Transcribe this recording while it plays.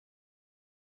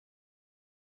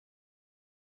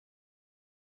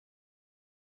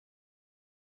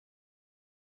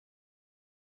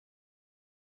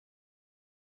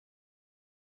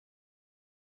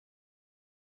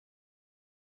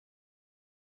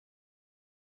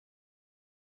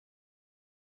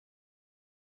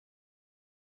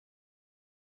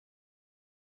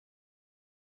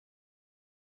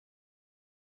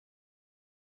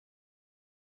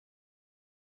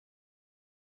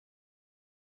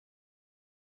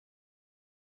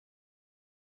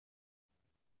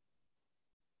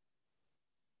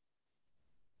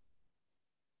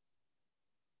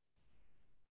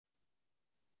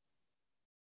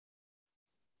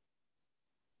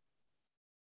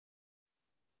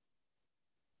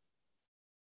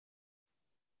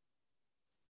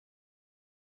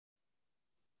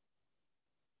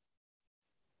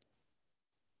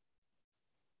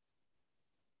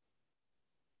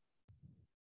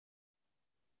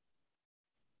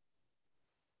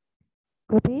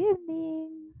Good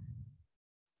evening.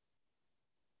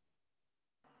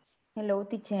 Hello,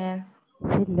 teacher.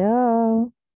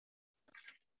 Hello.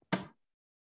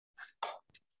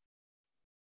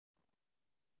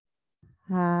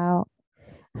 How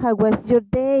was your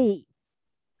day?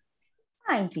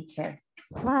 Fine, teacher.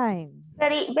 Fine.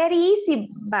 Very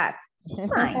easy, but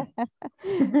fine.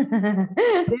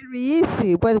 Very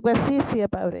easy. What was easy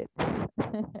about it?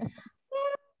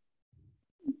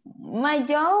 My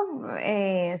job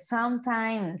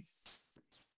sometimes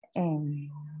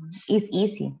is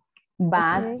easy,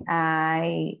 but Okay.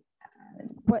 hay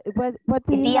What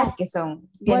do you días have, que son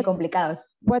bien complicados.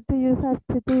 what do you have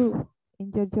to do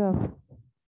in your job?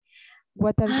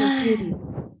 What are your duties?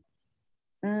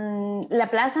 La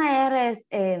plaza es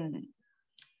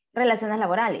relaciones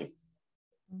laborales.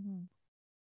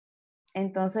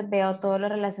 Entonces veo todo lo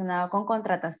relacionado con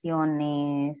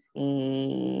contrataciones,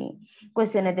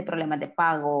 cuestiones de problemas de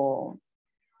pago,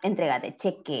 entrega de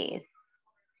cheques,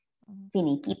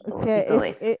 finiquitos O sea, y todo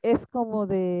eso. es como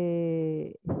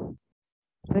de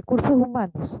recursos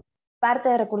humanos. Parte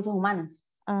de recursos humanos.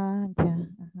 Ah, ya.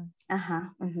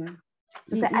 Ajá.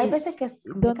 Entonces, hay veces que es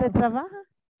 ¿Dónde complicado. trabaja?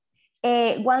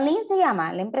 OneLink se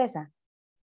llama la empresa.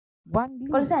 OneLink.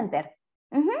 Call center.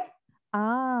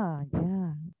 Ah,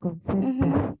 ya. Call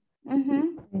center.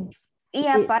 Sí. Y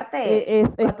aparte, Es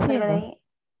cuando salgo de chino. ahí.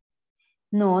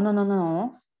 No.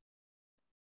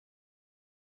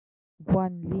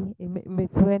 OneLink. Me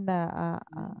suena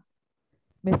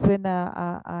me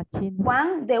suena a chino.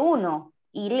 One de uno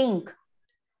y link.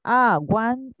 Ah,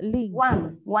 OneLink.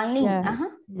 OneLink. Ya, Ajá.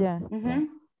 ya.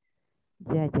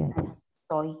 Ya. Ahí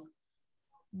estoy.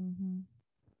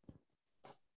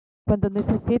 Cuando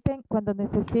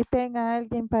necesiten a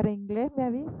alguien para inglés, me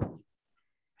avisa.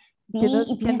 Sí,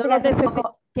 y fíjense que hace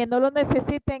poco, Que no lo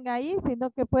necesiten ahí, sino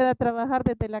que pueda trabajar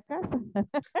desde la casa.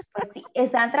 pues sí,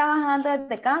 están trabajando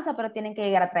desde casa, pero tienen que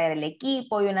llegar a traer el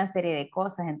equipo y una serie de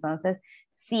cosas. Entonces,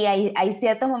 sí, hay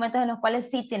ciertos momentos en los cuales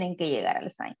sí tienen que llegar al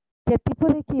sign. ¿Qué tipo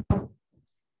de equipo?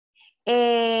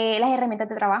 Las herramientas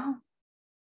de trabajo.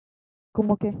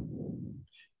 ¿Cómo qué?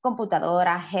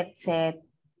 Computadora, headset.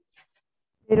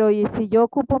 Pero ¿y si yo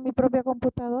ocupo mi propia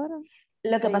computadora?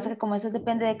 Lo que pasa es que como eso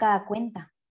depende de cada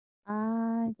cuenta,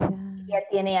 Ah, ya. ya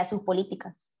tiene ya sus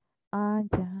políticas. Ah,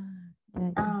 ya.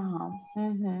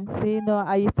 Ujú. Sí, no,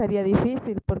 ahí estaría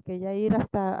difícil porque ya ir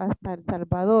hasta El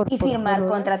Salvador Y por firmar solo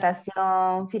eso.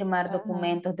 contratación, firmar Ajá.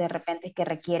 documentos de repente que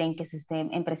requieren que se esté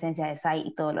en presencia de SAI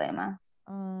y todo lo demás.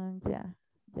 Ah, ya.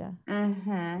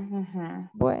 Ujú.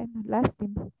 Bueno,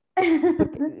 lástima.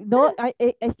 Porque, no,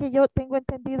 es que yo tengo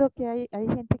entendido que hay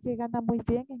gente que gana muy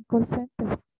bien en call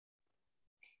centers.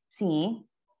 Sí,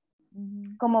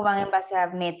 como van en base a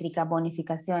métricas,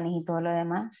 bonificaciones y todo lo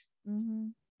demás.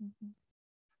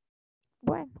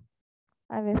 Bueno,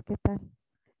 a ver qué tal.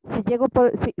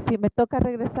 Si me toca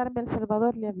regresarme a El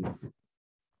Salvador, le aviso.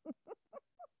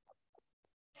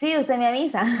 Sí, usted me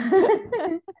avisa.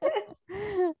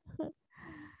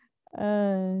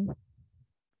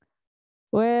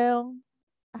 Well,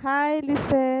 hi,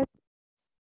 Lisette.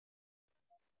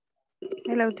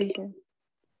 Hello, teacher.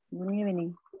 Good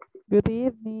evening. Good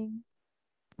evening.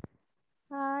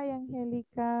 Hi,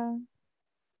 Angelica.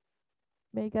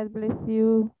 May God bless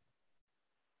you.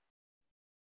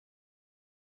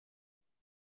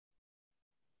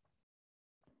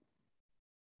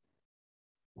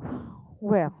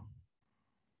 Well,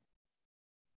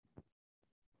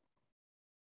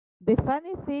 the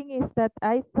funny thing is that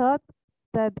I thought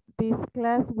that this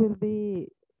class will be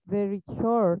very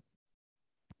short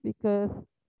because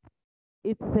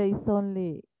it says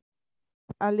only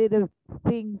a little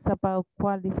things about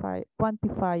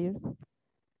quantifiers.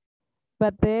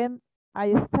 But then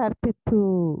I started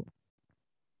to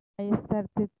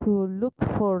look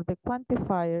for the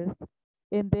quantifiers,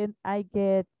 and then I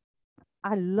get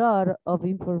a lot of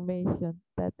information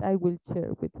that I will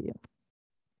share with you.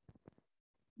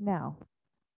 Now,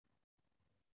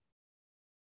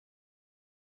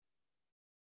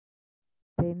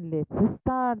 then let's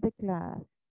start the class.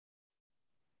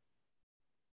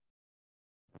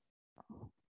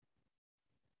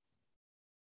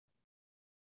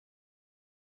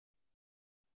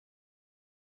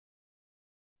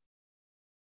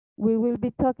 We will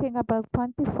be talking about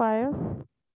quantifiers.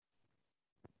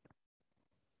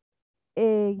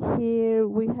 Here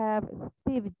we have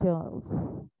Steve Jobs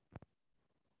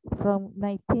from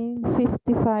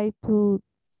 1955 to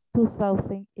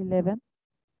 2011.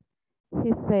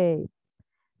 He said,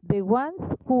 the ones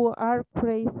who are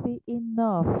crazy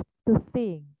enough to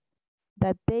think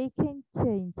that they can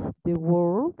change the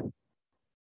world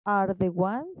are the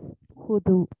ones who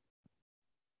do.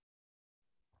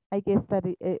 I guess that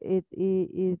it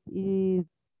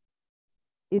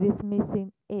is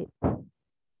missing it.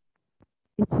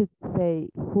 It should say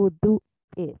who do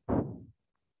it.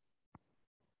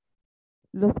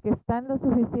 Los que están lo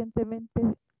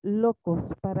suficientemente locos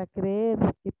para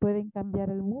creer que pueden cambiar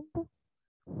el mundo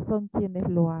son quienes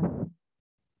lo hacen.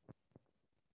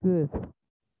 Good.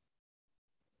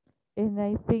 And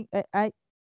I think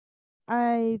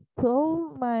I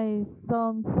told my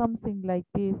son something like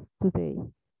this today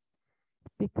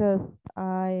because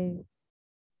I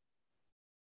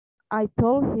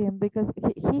told him because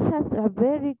he has a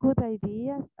very good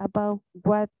ideas about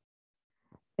what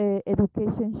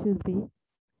education should be,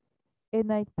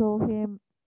 and I told him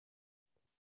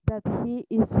that he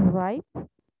is right,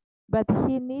 but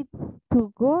he needs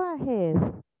to go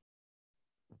ahead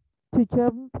to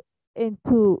jump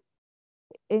into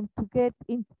and to get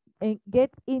in and get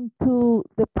into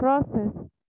the process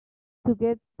to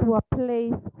get to a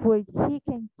place where he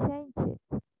can change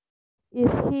it.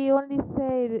 If he only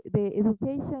said the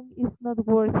education is not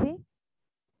worthy,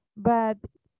 but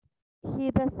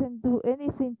he doesn't do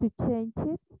anything to change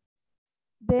it,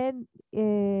 then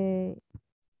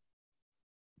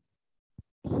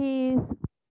he's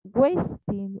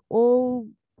wasting all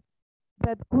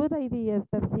that good ideas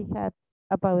that he had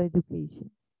about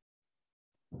education.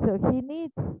 So he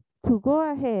needs to go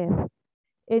ahead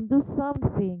and do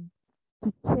something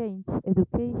to change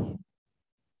education.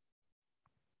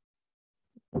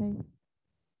 Okay.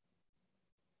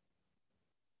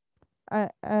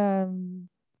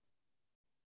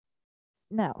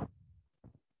 Now,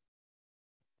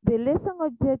 the lesson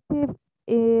objective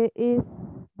is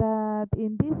that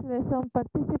in this lesson,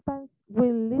 participants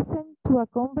will listen to a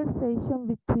conversation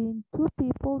between two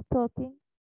people talking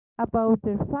about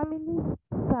their family's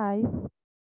size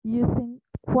using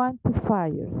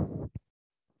quantifiers.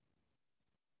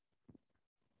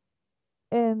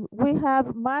 And we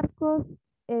have Marcos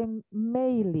and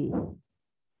Meili.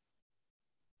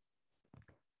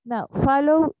 Now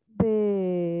follow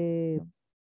the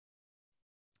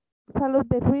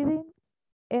reading,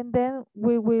 and then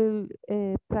we will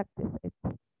practice it.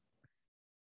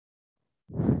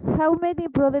 How many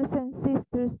brothers and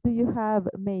sisters do you have,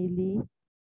 Meili?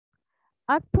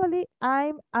 Actually,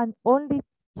 I'm an only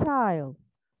child.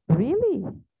 Really?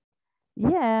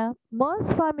 Yeah,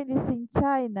 most families in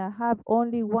China have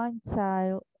only one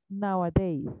child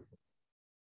nowadays.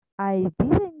 I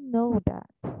didn't know that.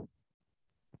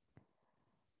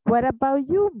 What about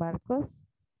you, Marcos?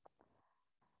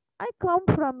 I come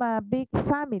from a big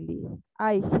family.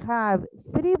 I have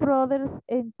 3 brothers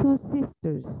and 2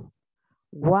 sisters.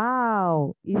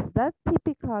 Wow, is that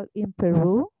typical in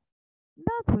Peru?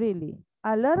 Not really.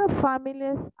 A lot of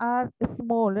families are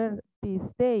smaller these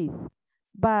days,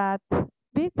 but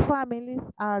big families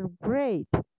are great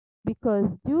because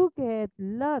you get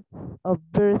lots of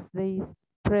birthday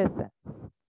presents.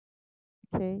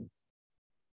 Okay,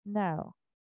 now,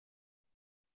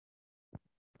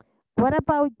 what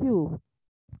about you?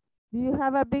 Do you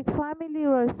have a big family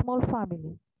or a small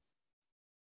family?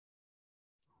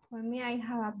 For me, I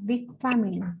have a big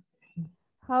family.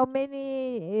 How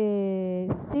many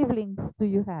siblings do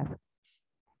you have?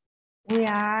 We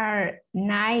are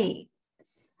 9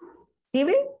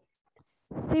 siblings.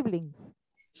 Siblings.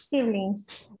 Siblings.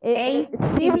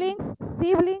 Siblings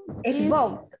It's is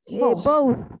both.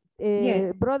 both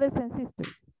Yes. brothers and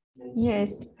sisters.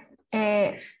 Yes.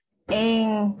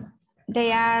 And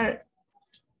they are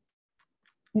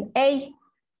 8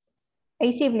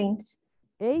 siblings.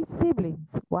 8 siblings.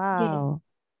 Wow.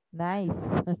 Nice.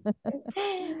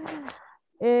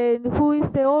 And who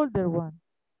is the older one?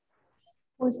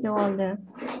 Who's the older?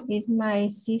 Is my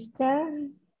sister,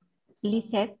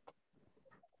 Lisette.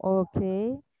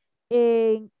 Okay.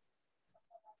 And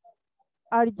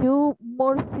are you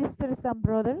more sisters than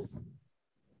brothers?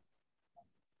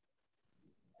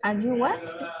 Are you what?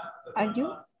 Are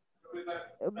you?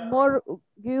 More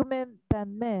women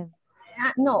than men.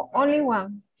 No, only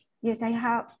one. Yes, I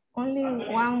have only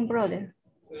one brother.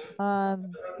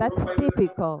 That's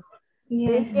typical.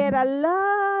 Yes. They get a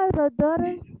lot of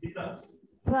daughters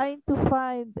trying to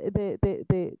find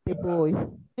the boy.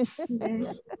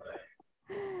 Yes.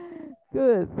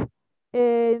 Good.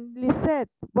 And Lisette,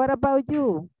 what about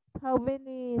you? How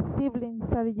many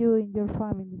siblings are you in your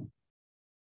family?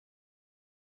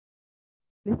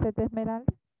 Lisette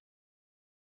Esmeralda?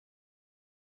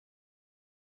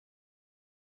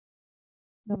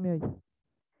 No me oye.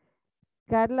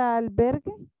 Carla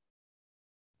Albergue?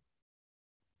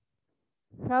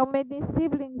 How many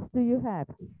siblings do you have?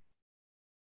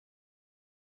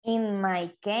 In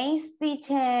my case,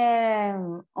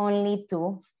 teacher, only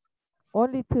 2.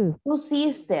 Only two. Two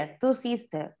sisters, two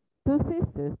sisters. Two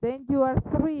sisters. Then you are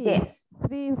three. Yes.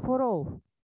 Three for all.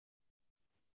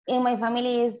 And my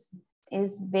family is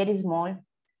very small.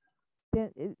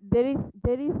 Then there is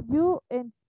you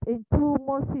and two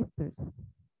more sisters.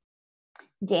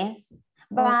 Yes.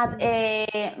 But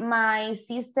my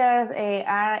sisters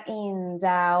are in the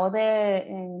other,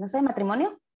 no sé,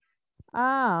 matrimonio.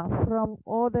 Ah, from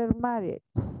other marriage.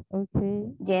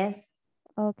 Okay. Yes.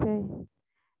 Okay.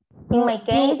 In So my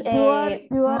case, you are the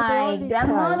my only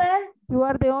grandmother. child. You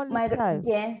are the only child.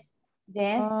 Yes.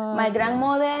 Yes. My Okay.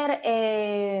 grandmother,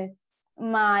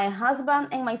 my husband,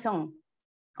 and my son.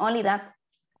 Only that.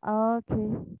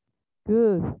 Okay.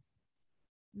 Good.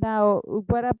 Now,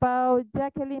 what about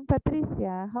Jacqueline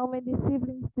Patricia? How many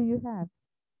siblings do you have?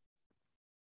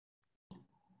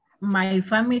 My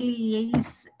family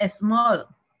is small.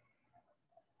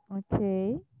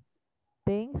 Okay.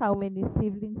 Then how many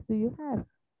siblings do you have?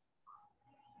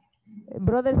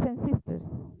 Brothers and sisters?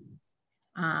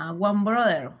 One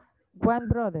brother. One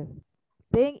brother.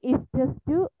 Then it's just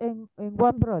you and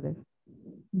one brother.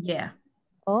 Yeah.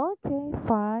 Okay,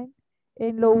 fine.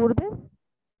 And Lourdes?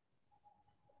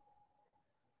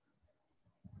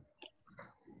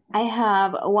 I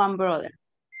have one brother.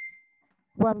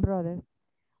 One brother.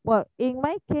 Well, in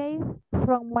my case,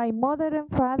 from my mother and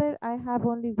father, I have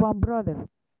only one brother.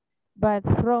 But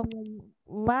from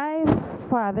my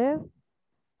father,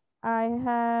 I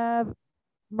have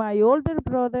my older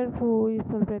brother who is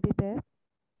already dead.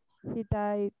 He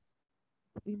died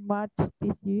in March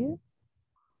this year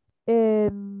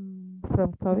and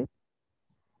from COVID.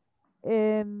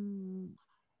 And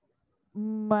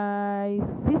my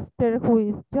sister who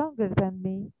is younger than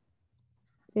me,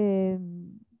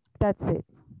 and that's it.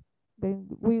 Then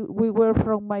we were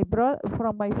from my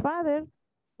father,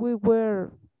 we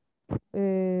were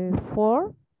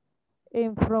four,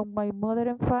 and from my mother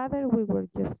and father, we were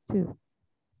just two.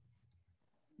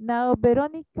 Now,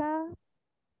 Veronica,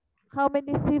 how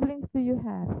many siblings do you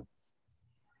have?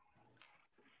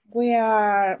 We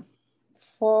are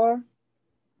four.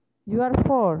 You are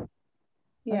four.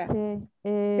 Yeah. Okay.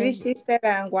 Three sisters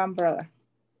and one brother.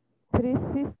 Three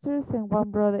sisters and one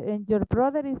brother. And your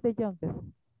brother is the youngest?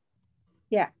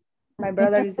 Yeah. My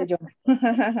brother is the younger.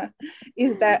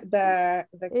 Is that the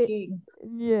king?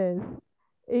 Yes.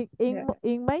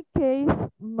 In my case,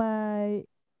 my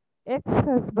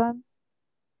ex-husband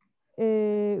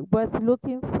was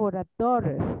looking for a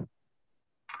daughter.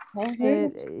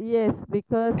 Yes,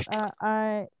 because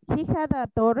he had a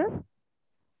daughter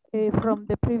from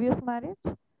the previous marriage,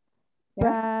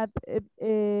 but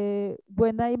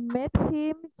when I met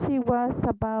him, she was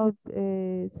about 6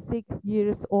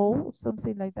 years old,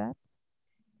 something like that.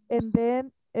 And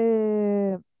then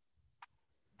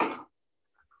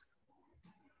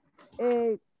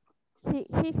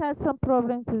he had some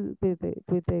problems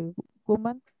with the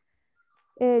woman.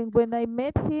 And when I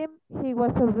met him, he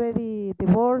was already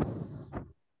divorced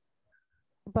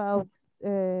about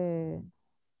 6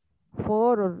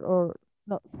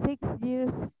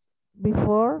 years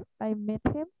before I met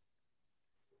him.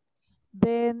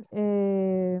 Then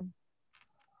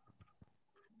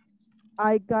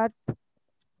I got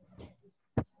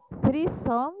 3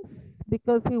 sons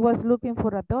because he was looking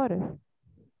for a daughter.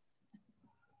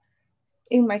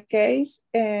 In my case,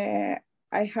 I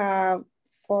have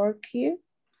 4 kids.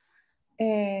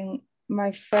 And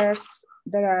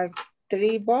there are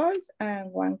 3 boys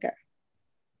and 1 girl.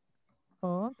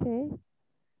 Okay,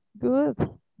 good.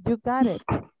 You got it.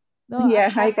 No,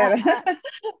 yeah, I got it.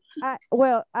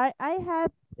 I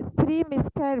had 3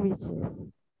 miscarriages.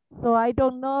 So I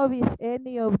don't know if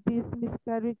any of these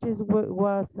miscarriages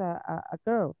was a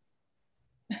girl.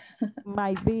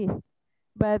 Might be.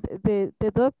 But the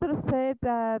doctor said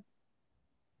that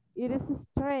it is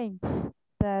strange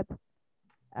that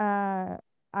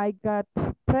I got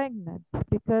pregnant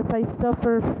because I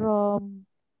suffer from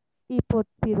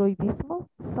hypothyroidism,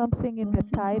 something in the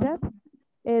thyroid,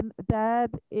 and that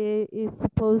is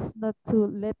supposed not to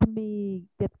let me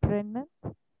get pregnant.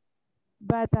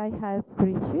 But I had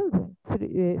 3 children,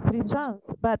 3 sons,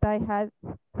 but I had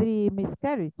 3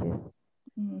 miscarriages.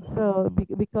 So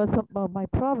because of my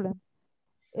problem,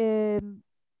 and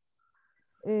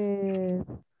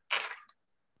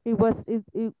it was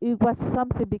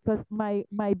something because my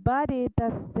body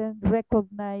doesn't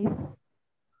recognize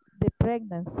the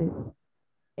pregnancies,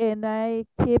 and I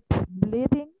keep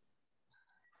bleeding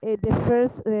the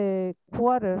first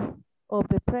quarter of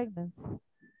the pregnancy.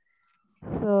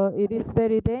 So it is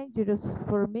very dangerous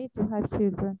for me to have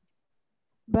children.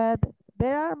 But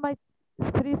there are my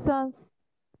 3 sons,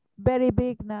 very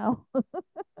big now.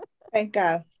 Thank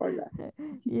God for that.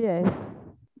 Yes,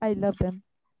 I love them.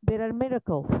 There are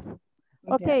miracles.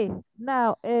 Yeah. Okay,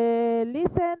 now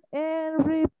listen and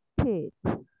repeat.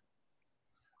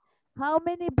 How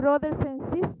many brothers and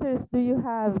sisters do you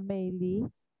have,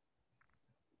 Meili?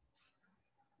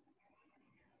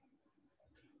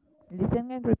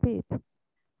 Listen and repeat.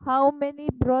 How many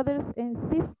brothers and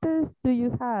sisters do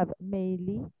you have,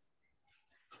 Meili?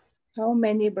 How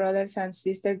many brothers and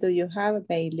sisters do you have,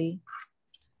 Bailey?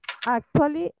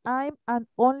 Actually, I'm an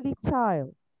only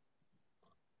child.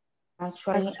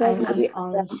 Actually, I'm an only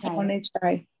I'm child. only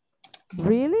child.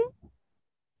 Really?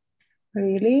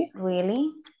 Really?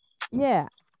 Really? Yeah.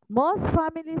 Most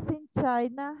families in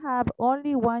China have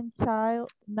only one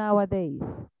child nowadays.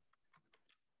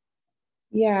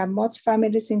 Yeah, most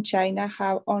families in China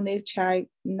have only child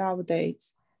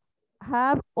nowadays.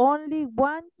 Have only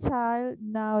one child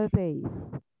nowadays.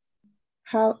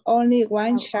 Have only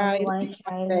one Have only child one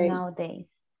child nowadays. nowadays.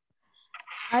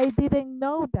 I didn't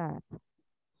know that.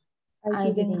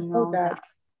 I didn't know that.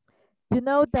 You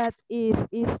know that if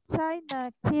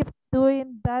China keeps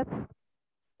doing that,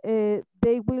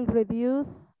 they will reduce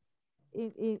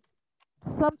in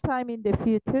sometime in the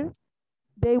future.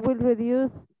 They will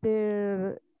reduce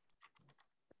their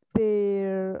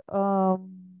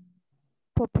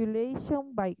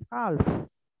population by half.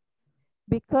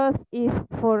 Because if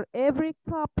for every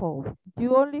couple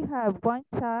you only have one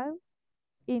child,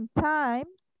 in time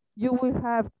you will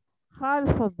have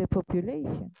half of the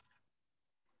population.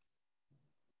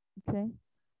 Okay,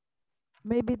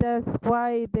 maybe that's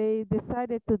why they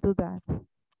decided to do that.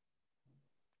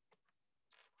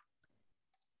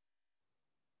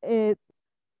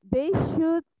 They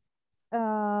should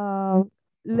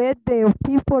let their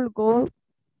people go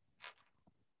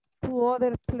to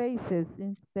other places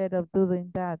instead of doing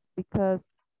that, because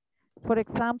for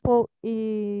example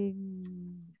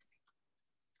in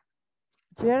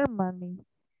Germany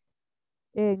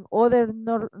and other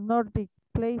Nordic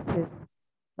places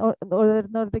or other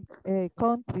Nordic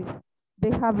countries,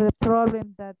 they have the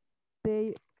problem that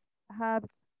they have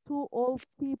too old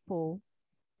people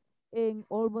and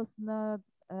almost not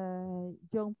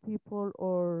young people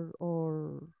or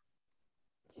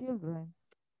children.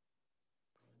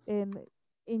 And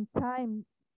in time,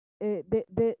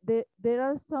 there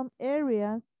are some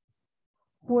areas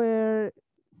where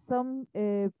some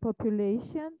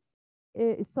population,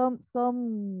 some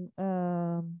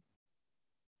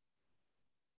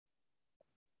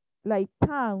like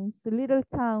towns, little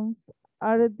towns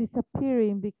are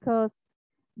disappearing because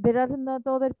there are not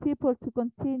other people to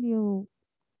continue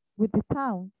with the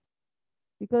town,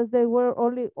 because there were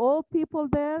only old people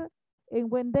there, and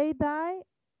when they die,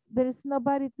 there is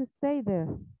nobody to stay there.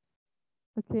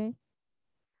 Okay,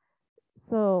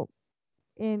 so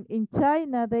in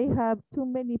China they have too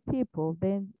many people,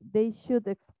 then they should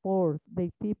export the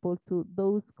people to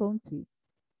those countries.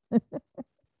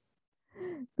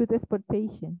 Good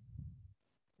exportation.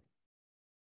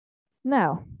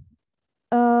 Now,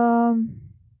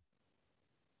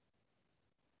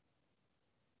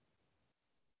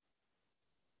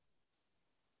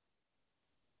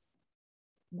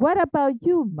 what about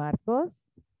you, Marcos?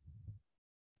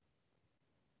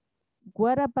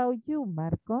 What about you,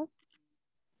 Marcos?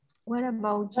 What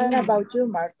about What you? about you,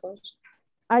 Marcos?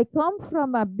 I come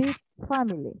from a big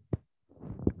family.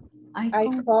 I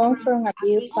come from a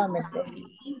big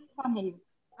family.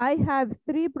 I have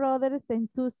 3 brothers and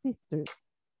 2 sisters.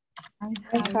 I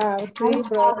have 3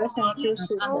 brothers and 2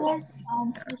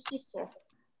 sisters.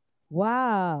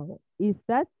 Wow, is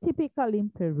that typical in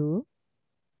Peru?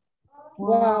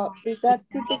 Wow, is that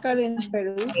typical in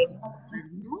Peru?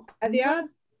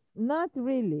 Adios. Not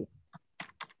really.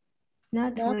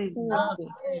 Not Not really.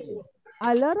 really.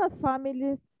 A lot of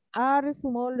families are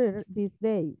smaller these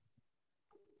days.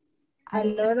 A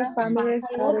lot of families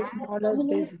are smaller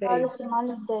these days.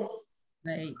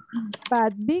 Like,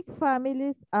 But big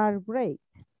families are great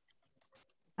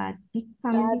But big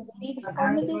families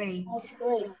are great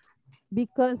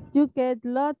because you get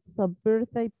lots of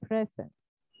birthday presents.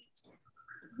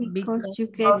 because you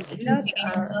get lots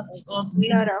of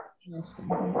lot of yes.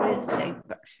 birthday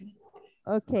presents.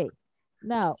 Okay,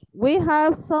 now we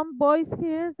have some boys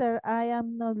here that I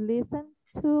am not listening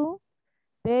to.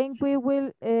 Then we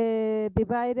will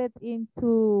divide it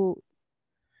into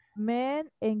men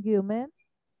and women.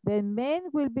 Then men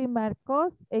will be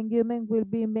Marcos and women will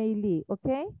be Meili,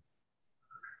 okay?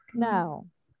 Now,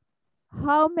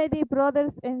 how many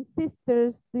brothers and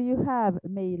sisters do you have,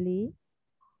 Meili?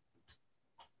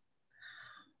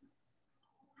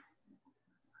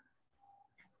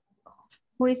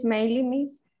 Who is Meili,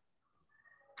 Miss?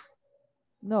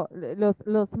 No,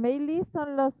 los mailis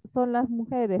son las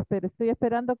mujeres, pero estoy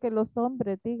esperando que los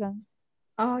hombres digan.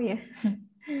 Oh, yeah.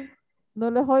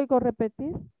 No les oigo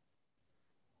repetir.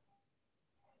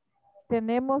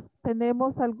 Tenemos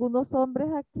algunos hombres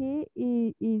aquí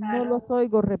y no los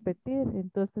oigo repetir,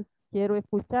 entonces quiero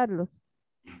escucharlos.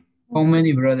 How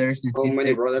many brothers and How many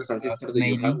sisters brothers and sisters do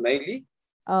you have, Meili?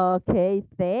 Ok,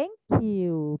 thank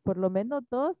you. Por lo menos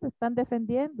dos están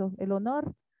defendiendo el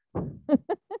honor.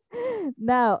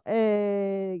 Now,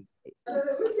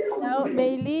 now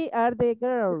mainly are the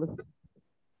girls.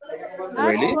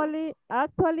 Really?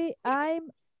 Actually, I'm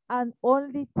an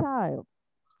only child.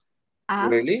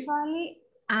 Really?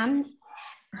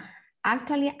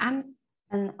 Actually, I'm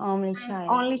An only child.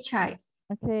 only child.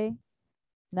 Okay.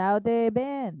 Now the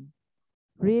Ben.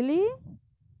 Really?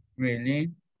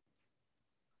 Really?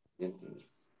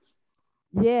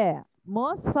 Yeah.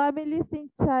 Most families in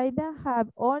China have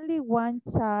only one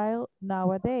child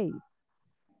nowadays.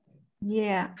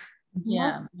 Yeah.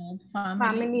 Yeah, Most family.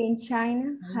 family in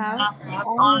China have Have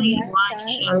only only one one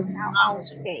child child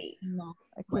nowadays. No.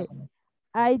 Okay.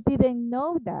 I didn't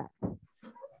know that.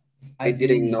 I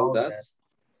didn't know that.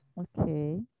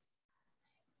 Okay.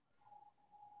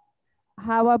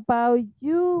 How about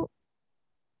you,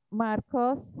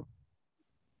 Marcos?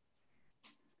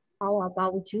 How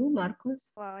about you, Marcos?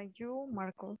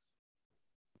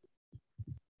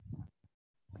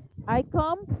 I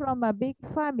come from a big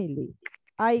family.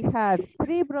 I have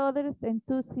 3 brothers and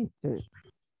 2 sisters.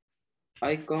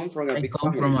 I come from a I big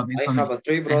come family. from a big I family. have a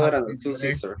 3 I have brothers three and 2 brothers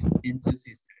sisters. and 2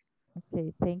 sisters.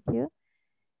 Okay, thank you.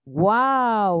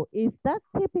 Wow, is that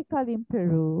typical in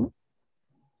Peru?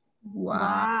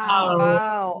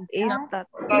 Wow. Is That's that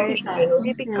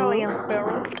typical in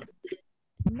Peru?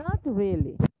 Not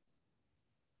really.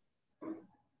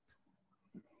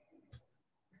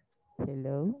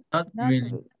 Hello? Not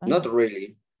really. Not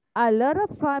really. A lot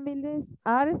of families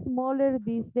are smaller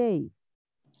these days.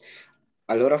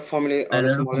 A lot of families A are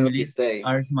lot of smaller families these days.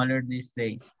 are smaller these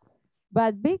days.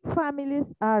 But big families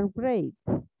are great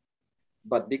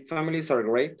But big families are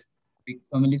great Big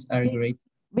families are Big- great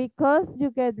because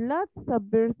you get lots of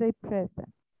birthday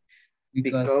presents.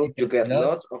 because you get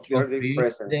lots of birthday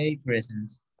presents. birthday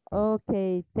presents.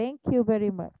 Okay, thank you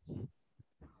very much.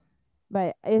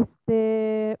 Vaya,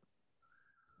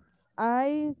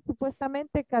 hay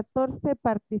supuestamente 14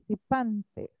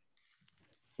 participantes.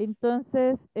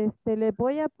 Entonces, les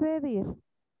voy a pedir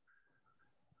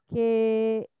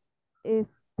que,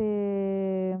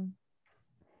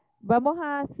 vamos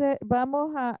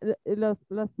a los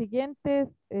siguientes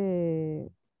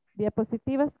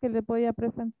diapositivas que les voy a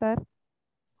presentar.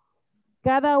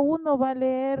 Cada uno va a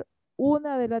leer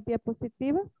una de las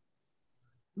diapositivas,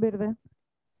 ¿verdad?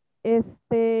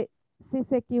 Si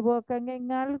se equivocan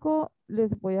en algo,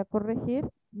 les voy a corregir.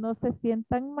 No se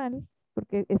sientan mal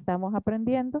porque estamos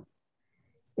aprendiendo.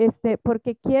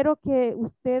 Porque quiero que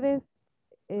ustedes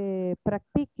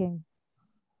practiquen.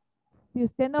 Si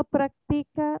usted no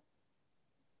practica,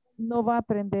 no va a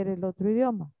aprender el otro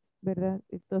idioma, ¿verdad?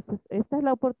 Entonces, esta es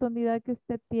la oportunidad que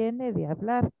usted tiene de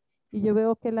hablar. Y yo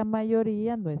veo que la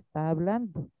mayoría no está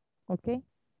hablando, ¿ok?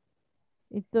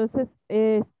 Entonces,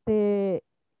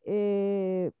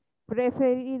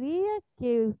 preferiría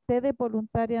que ustedes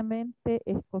voluntariamente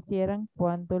escogieran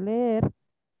cuándo leer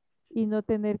y no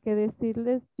tener que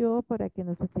decirles yo para que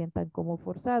no se sientan como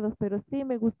forzados, pero sí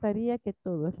me gustaría que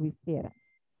todos lo hicieran,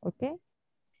 ¿ok?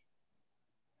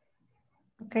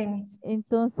 Ok, Miss.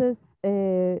 Entonces,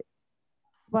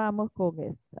 vamos con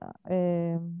esta.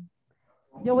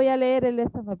 Yo voy a leer el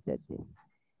lesson objective.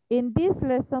 In this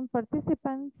lesson,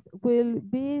 participants will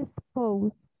be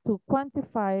exposed to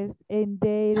quantifiers and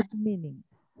their meanings.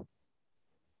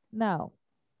 Now,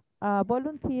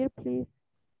 volunteer, please.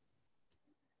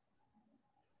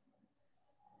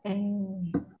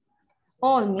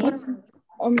 All, Miss.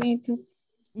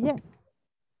 Yes.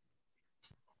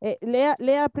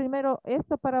 Lea primero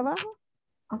esto para abajo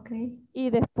Ok. y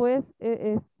después,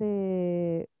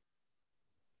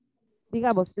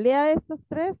 digamos, lea estos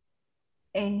 3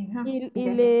 y ya.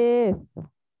 lee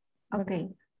esto. Ok.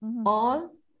 Ujú.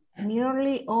 All,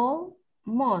 nearly all,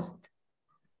 most.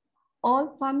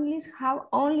 All families have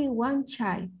only one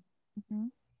child.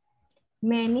 Ujú.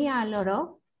 Many, a lot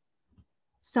of.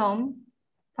 Some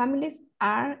families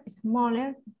are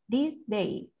smaller these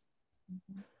days.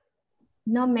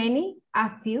 Not many,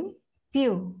 a few,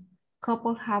 few.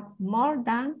 Couple have more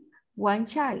than one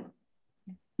child.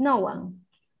 No one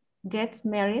gets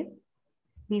married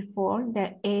before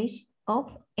the age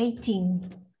of 18.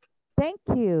 Thank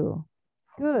you.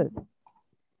 Good.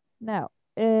 Now,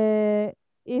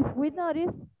 if we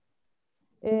notice,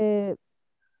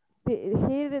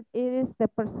 Here it is the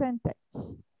percentage.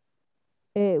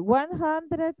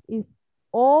 100 is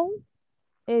all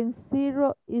and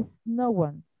 0 is no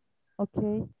one.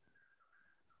 Okay.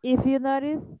 If you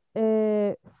notice,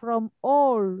 from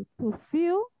all to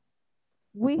few,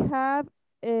 we have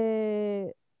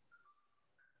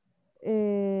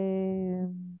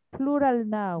plural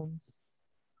nouns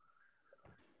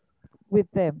with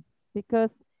them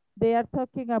because they are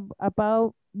talking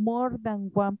about more than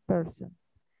one person.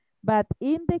 But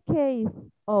in the case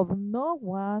of no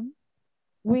one,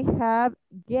 we have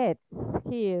gets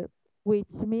here, which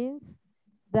means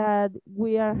that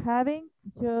we are having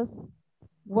just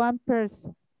one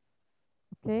person,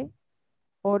 okay?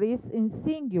 Or is in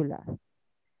singular.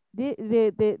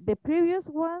 The previous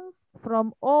ones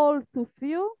from all to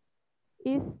few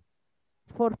is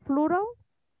for plural,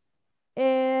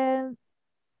 and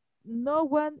no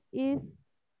one is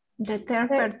The third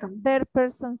person. third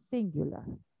person singular,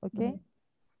 okay?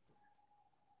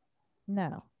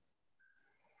 Now,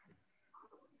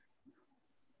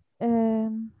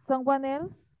 someone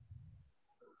else?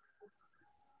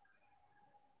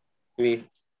 Me.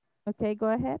 Okay, go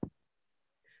ahead.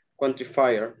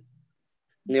 Quantifier.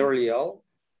 Nearly all.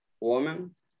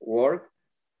 Woman. Work.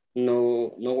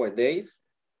 No, nowadays.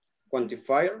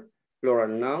 Quantifier. Plural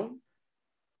noun.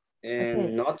 And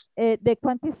Okay. not. The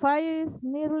quantifier is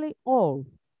nearly all,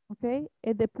 okay?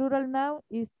 And the plural noun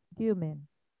is human,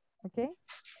 okay?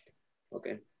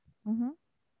 Okay.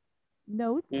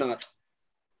 Note. Not.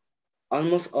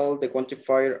 Almost all the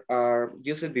quantifier are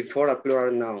used before a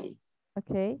plural noun.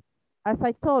 Okay, as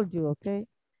I told you, okay,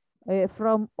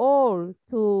 from all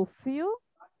to few,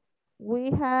 we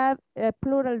have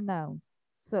plural nouns.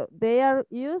 So they are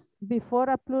used before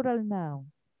a plural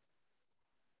noun.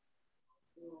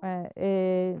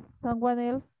 Someone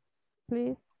else,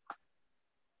 please.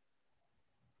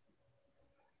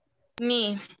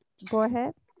 Me. Go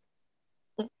ahead.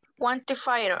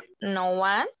 Quantifier. No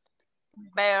one.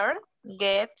 Bear.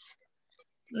 Gets.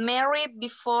 Married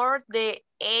before the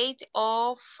age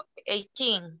of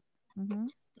 18.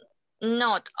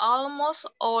 Not almost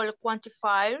all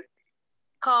quantifiers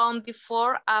come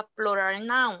before a plural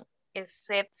noun,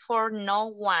 except for no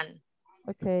one.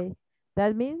 Okay,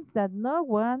 that means that no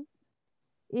one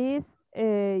is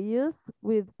used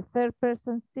with third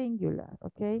person singular,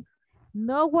 okay?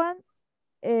 No one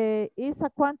is a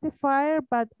quantifier,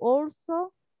 but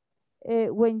also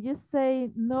when you say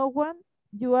no one,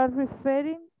 you are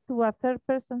referring to a third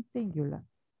person singular,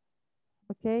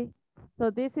 okay? So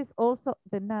this is also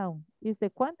the noun. It's the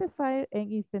quantifier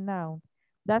and it's the noun.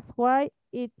 That's why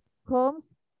it comes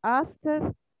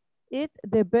after it,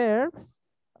 the verbs,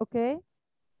 okay?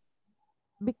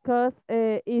 Because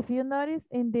if you notice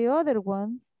in the other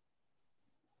ones,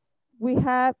 we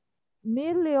have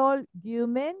nearly all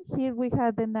human. Here we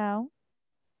have the noun.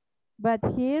 But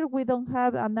here we don't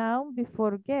have a noun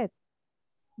before get,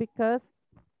 because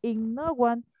in no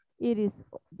one it is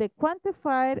the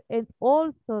quantifier and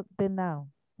also the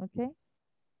noun, okay?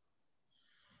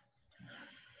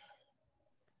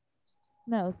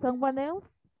 Now, someone else?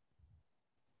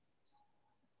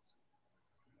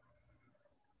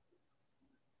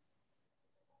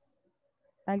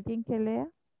 ¿Alguien que lea?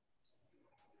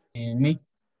 Me.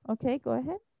 Okay, go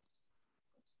ahead.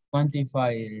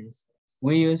 Quantifiers.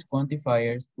 We use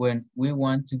quantifiers when we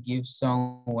want to give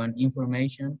someone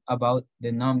information about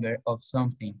the number of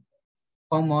something,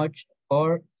 how much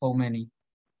or how many.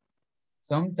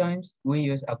 Sometimes we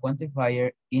use a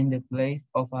quantifier in the place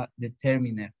of a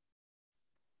determiner.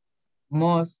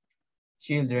 Most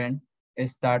children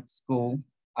start school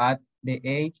at the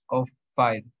age of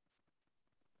 5.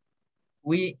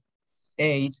 We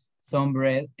ate some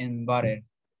bread and butter.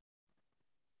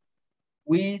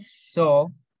 We saw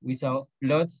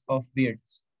lots of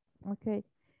birds. Okay,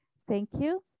 thank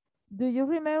you. Do you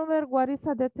remember what is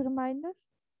a determiner?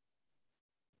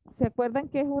 ¿Se acuerdan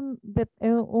que es un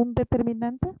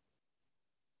determinante?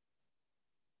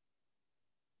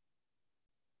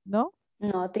 ¿No?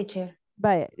 No, teacher.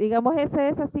 Vaya, digamos ese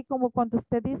es así como cuando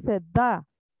usted dice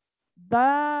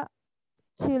the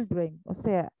children, o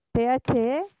sea,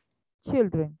 THE,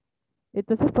 children.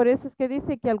 Entonces, por eso es que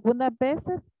dice que algunas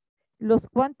veces los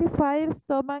quantifiers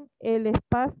toman el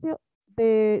espacio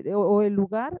o el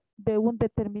lugar de un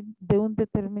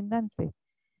determinante.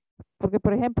 Porque,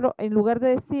 por ejemplo, en lugar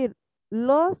de decir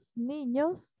los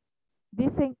niños,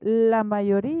 dicen la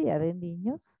mayoría de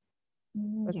niños.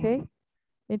 ¿Ok?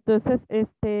 Entonces, en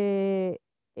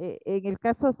el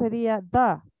caso sería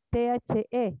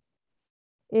THE.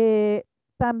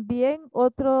 también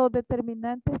otro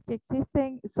determinantes que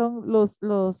existen son los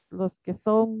que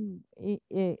son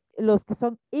los que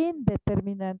son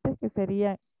indeterminantes, que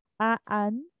serían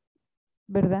an,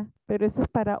 ¿verdad? Pero eso es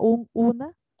para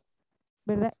una,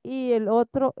 ¿verdad? Y el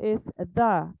otro es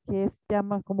the, que es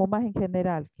llama como más en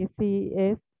general, que sí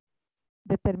es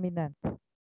determinante.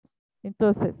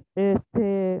 Entonces,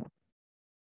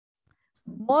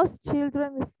 most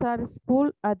children start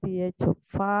school at the age of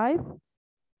 5.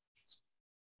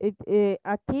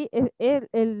 Aquí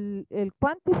el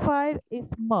quantifier is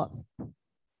must.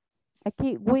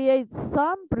 Aquí, we ate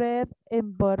some bread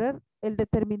and butter. El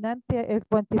determinante, el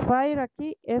quantifier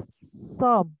aquí es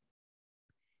some.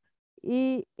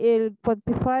 Y el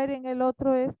quantifier en el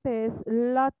otro es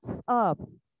lots of,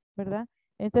 ¿verdad?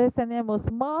 Entonces tenemos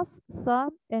must,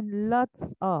 some, and lots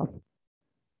of,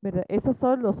 ¿verdad? Esos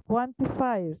son los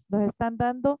quantifiers. Nos están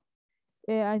dando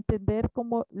a entender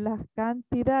como las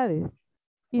cantidades.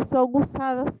 Y son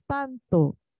usadas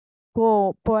tanto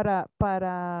para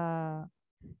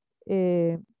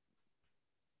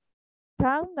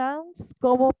count nouns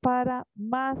como para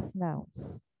mass nouns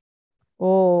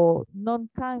o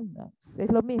non-count nouns. Es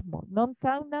lo mismo.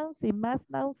 Non-count nouns y mass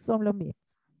nouns son lo mismo.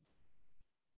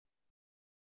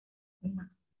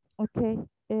 Ok.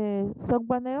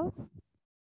 ¿Someone else?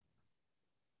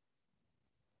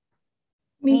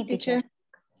 Me, teacher.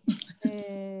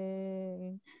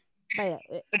 Vaya,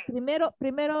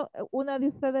 primero una de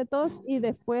ustedes dos y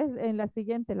después en la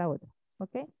siguiente la otra.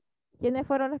 ¿Ok? ¿Quiénes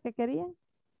fueron los que querían?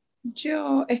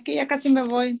 Yo, es que ya casi me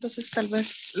voy, entonces tal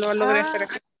vez lo logré hacer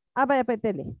aquí. Vaya,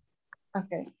 petele.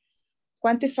 Okay.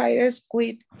 Quantifiers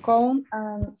with count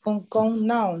and uncount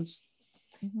nouns.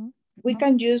 We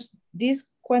can use these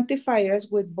quantifiers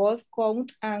with both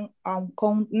count and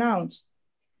uncount nouns.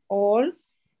 All,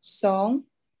 some,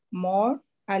 more,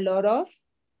 a lot of,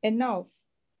 enough.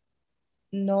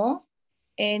 No,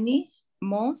 any,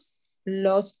 most,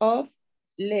 lots of,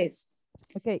 less.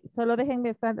 Ok, solo déjenme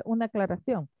hacer una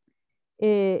aclaración.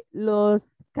 Los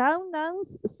count nouns,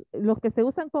 los que se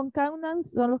usan con count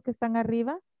nouns son los que están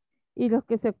arriba y los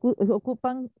que se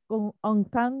ocupan con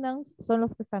uncount nouns son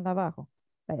los que están abajo.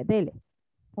 Dele.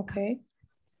 Okay.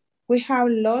 We have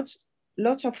lots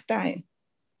of time.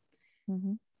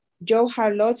 Joe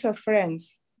has lots of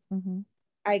friends.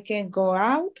 I can go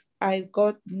out. I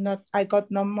got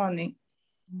no money.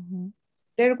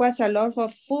 There was a lot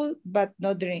of food, but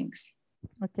no drinks.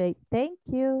 Okay, thank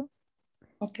you.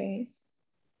 Okay.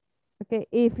 Okay,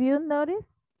 if you notice,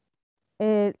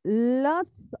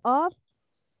 lots of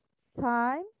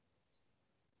time,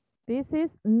 this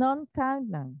is non-count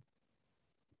noun.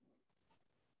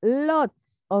 Lots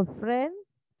of friends,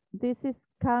 this is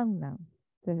count noun.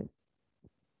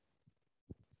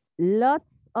 Lots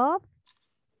of,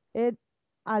 it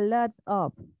a lot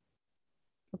of.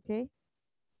 Okay.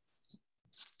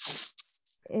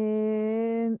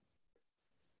 And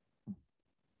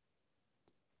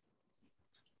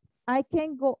I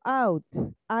can go out.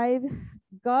 I've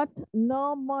got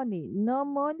no money. No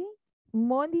money.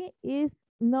 Money is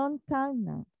non-count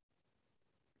noun.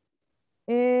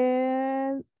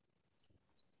 And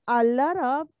a lot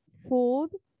of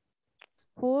food.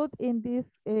 Food in this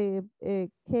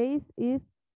case is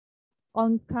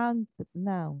uncount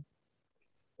noun.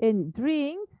 And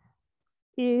drinks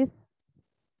is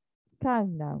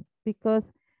count noun. Because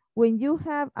when you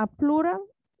have a plural,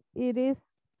 it is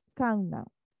count noun.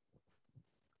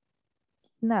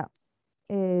 Now,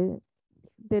 the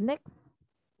next.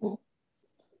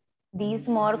 These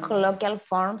more colloquial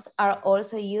forms are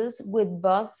also used with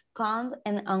both count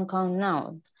and uncount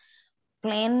nouns.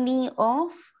 Plenty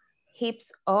of,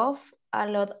 heaps of, a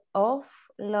lot of,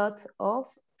 lots of,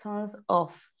 tons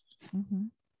of.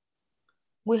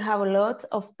 We have lots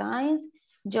of times.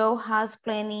 Joe has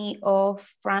plenty of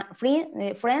friends.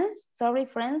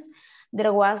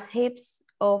 There was heaps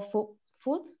of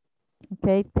food.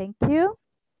 Okay, thank you.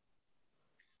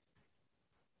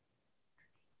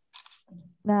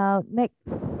 Now, next.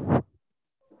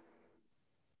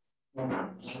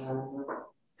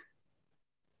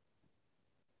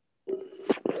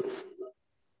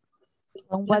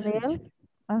 Someone else?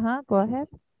 Go ahead.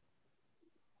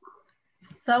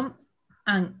 Some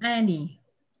and any.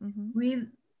 We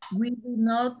do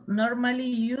not normally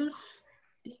use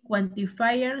the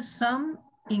quantifier some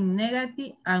in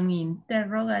negative and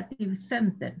interrogative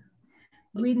sentence.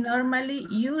 We normally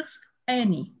use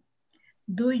any.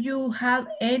 Do you have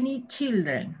any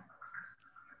children?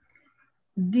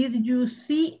 Did you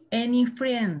see any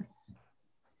friends?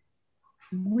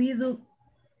 We don't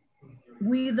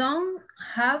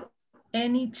have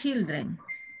any children.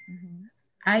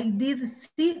 I did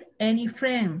see any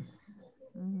friends.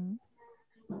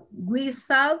 We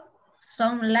saw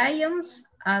some lions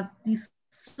at the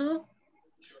zoo,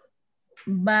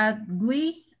 but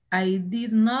I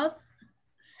did not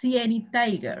see any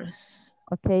tigers.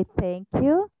 Okay, thank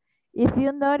you. If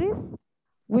you notice,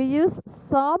 we use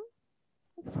some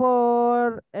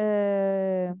for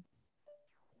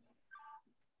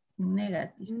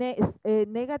Negative.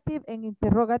 negative and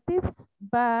interrogatives,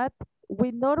 but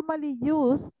we normally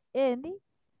use any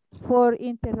for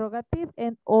interrogative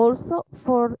and also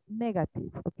for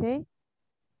negative, okay?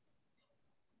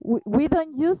 We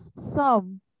don't use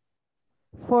some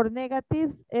for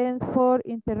negatives and for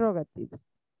interrogatives.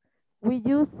 We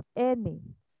use any,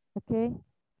 okay?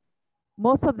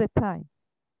 Most of the time,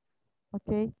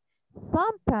 okay?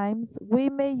 Sometimes we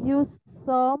may use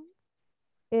some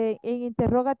in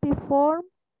interrogative form,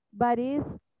 but it's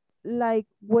like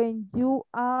when you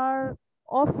are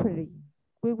offering.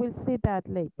 We will see that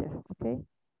later, okay?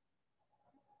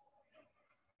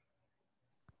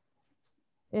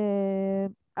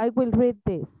 I will read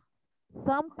this.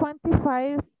 Some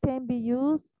quantifiers can be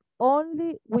used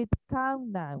only with count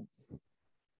nouns.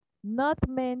 Not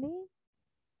many,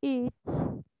 each,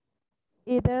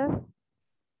 either,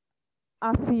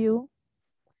 a few,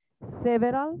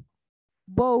 several,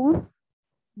 both,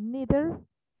 neither,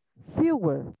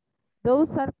 fewer. Those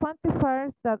are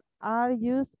quantifiers that are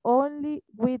used only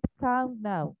with count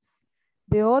nouns.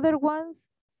 The other ones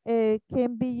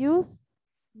can be used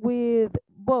with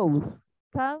both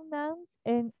count nouns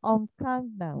and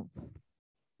uncount nouns.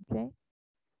 Okay.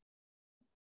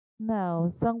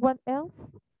 Now, someone else?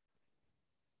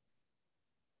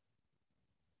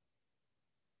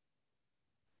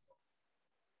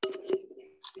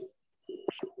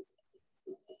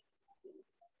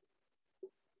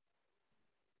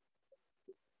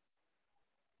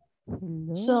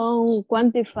 Hello? So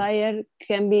quantifier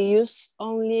can be used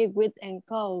only with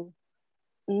encode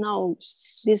nouns.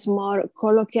 This more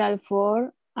colloquial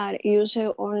form are used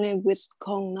only with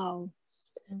count noun.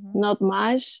 Not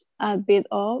much, a bit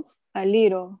of, a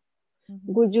little.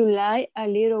 Would you like a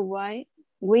little wine?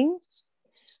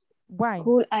 Why?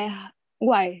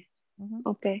 Why?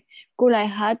 Okay. Could I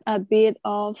have a bit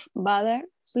of butter,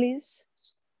 please?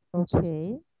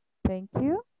 Okay, thank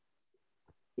you.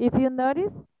 If you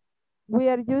notice, we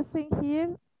are using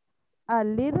here a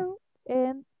little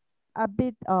and a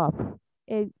bit of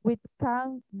with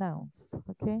count nouns,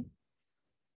 okay?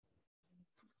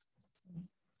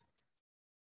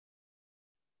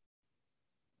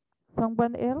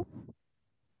 Someone else?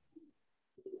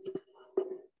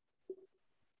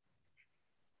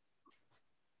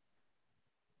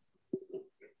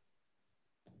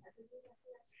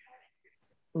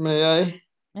 May I?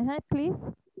 Please.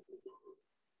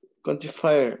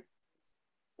 Quantifier.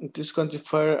 These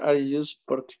quantifiers are used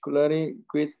particularly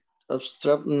with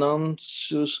abstract nouns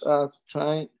such as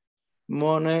time,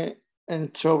 money,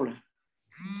 and trouble.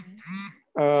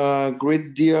 A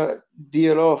great deal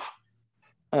of,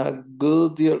 a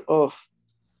good deal of.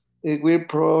 It will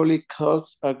probably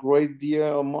cost a great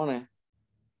deal of money.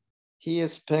 He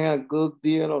spent a good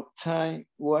deal of time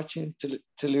watching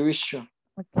television.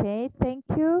 Okay, thank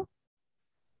you.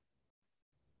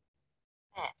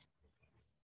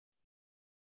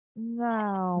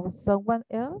 Now, someone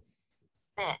else?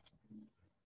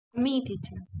 Me,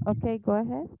 teacher. Okay, go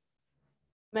ahead.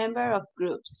 Member of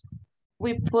groups.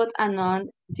 We put a noun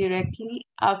directly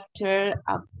after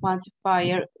a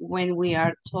quantifier when we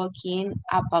are talking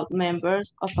about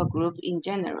members of a group in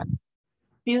general.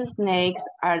 Few snakes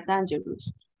are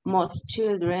dangerous. Most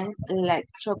children like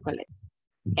chocolate.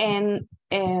 And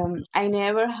I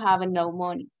never have no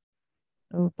money.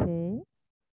 Okay.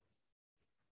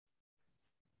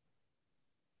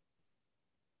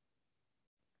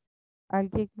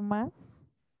 ¿Alguien más?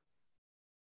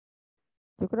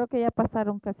 Yo creo que ya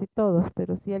pasaron casi todos,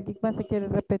 pero si alguien más se quiere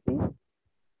repetir.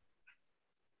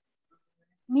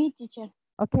 Me, teacher.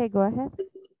 Okay, go ahead.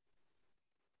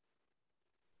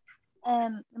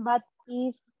 But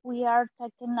if we are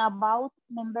talking about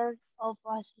members of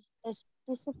a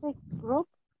specific group,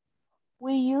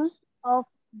 we use of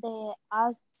the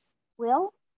as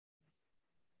well.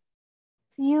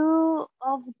 Few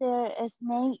of the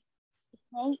snake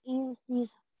is these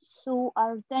so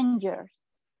are dangerous.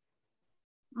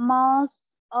 Most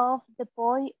of the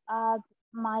boys at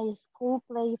my school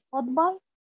play football.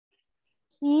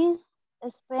 He's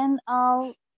spent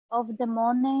all of the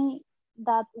money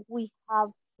that we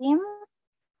have him,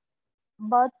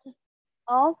 but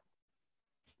of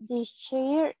the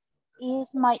chair is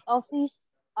my office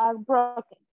are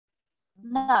broken.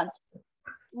 Not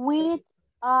with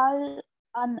all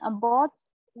and about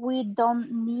we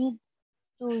don't need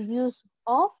to use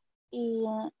of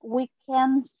we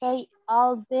can say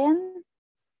all them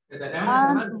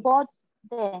and both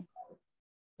them.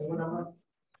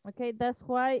 Okay, that's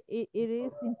why it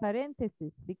is in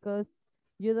parentheses, because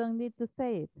you don't need to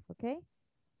say it, okay?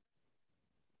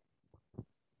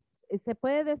 Se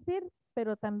puede decir,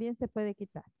 pero también se puede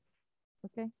quitar,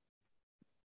 okay?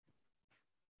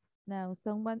 Now,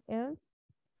 someone else?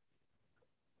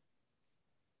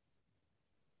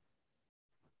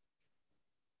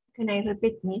 Can I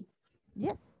repeat, Miss?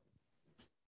 Yes.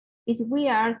 If we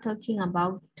are talking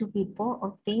about two people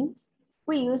or things,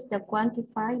 we use the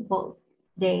quantify both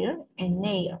their and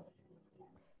their.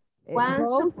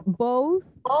 Both,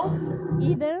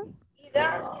 either,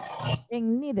 either,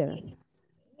 and neither.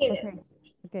 neither.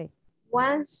 Okay.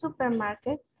 One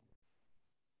supermarket,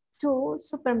 two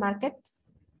supermarkets,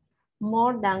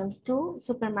 more than two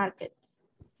supermarkets.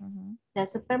 The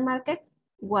supermarket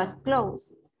was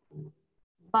closed,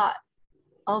 but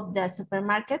of the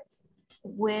supermarkets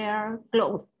were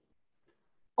closed.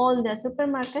 All the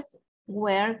supermarkets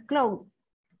were closed.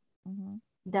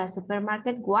 The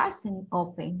supermarket wasn't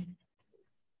open.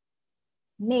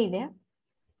 Neither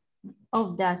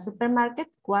of the supermarket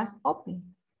was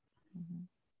open.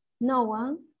 No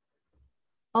one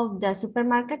of the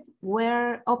supermarket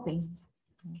were open.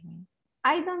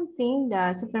 I don't think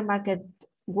the supermarket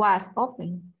was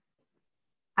open.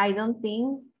 I don't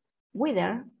think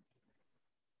whether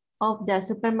of the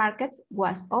supermarkets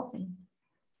was open.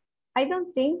 I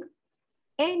don't think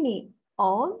any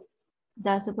all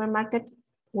the supermarkets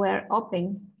were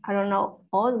open. I don't know,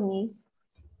 all means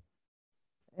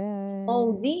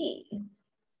all the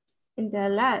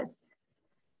last.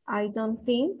 I don't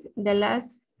think the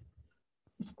last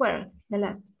square, the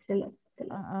last.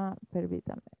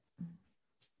 Permítame.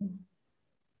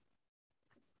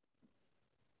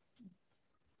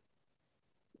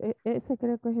 Ese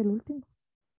creo que es el último.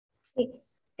 Sí.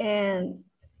 And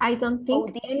I don't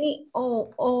think any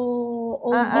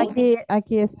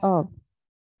aquí es of.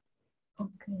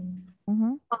 Okay.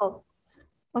 Oh,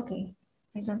 okay.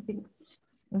 I don't think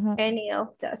any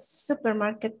of the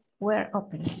supermarket were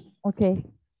open. Okay,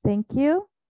 thank you.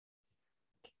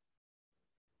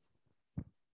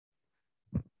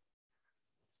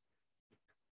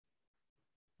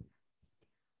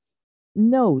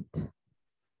 Note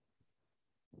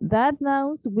that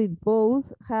nouns with both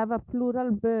have a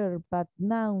plural verb, but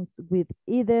nouns with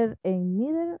either and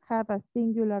neither have a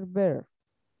singular verb.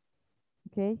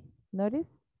 Okay, notice?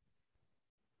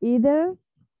 Either,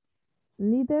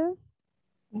 neither,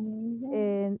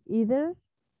 and either,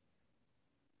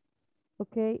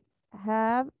 okay,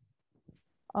 have,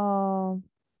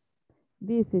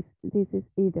 this is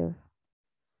either.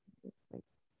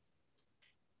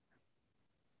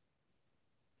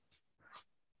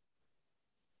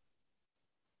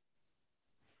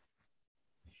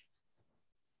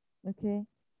 Okay.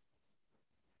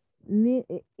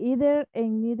 Either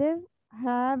and neither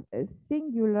have a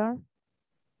singular.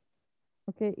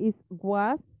 Okay, it's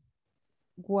was,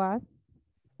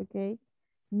 okay.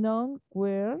 None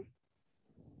were,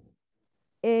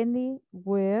 any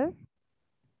were,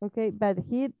 okay, but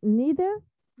neither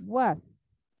was,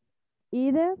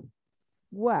 either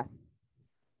was,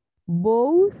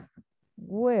 both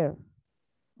were,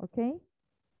 okay.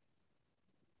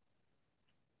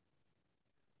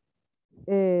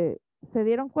 ¿Se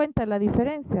dieron cuenta la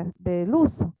diferencia del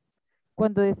uso?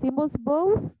 Cuando decimos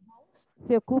both,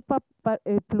 se ocupa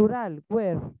el plural,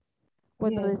 were.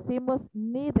 Cuando decimos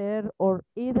neither or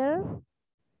either,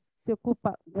 se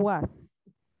ocupa was.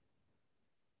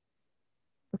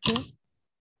 Okay.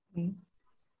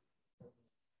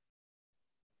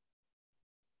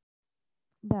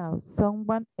 Now,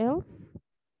 someone else?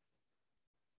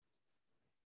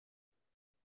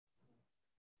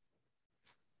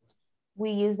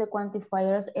 We use the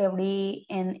quantifiers every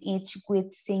and each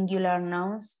with singular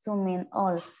nouns to mean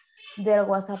all. There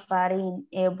was a party in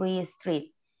every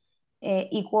street.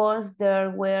 Equals there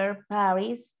were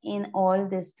parties in all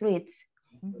the streets.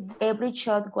 Every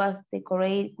shop was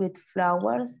decorated with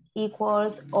flowers.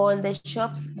 Equals all the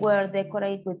shops were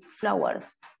decorated with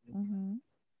flowers.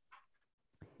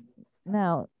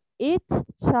 Now, each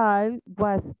child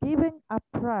was given a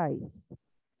prize.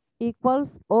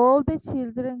 Equals all the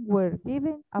children were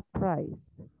given a prize.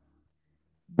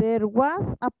 There was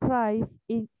a prize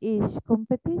in each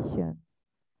competition.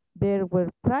 There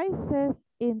were prizes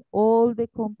in all the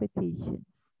competitions.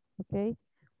 Okay,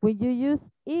 when you use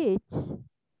each,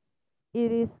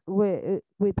 it is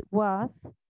with was,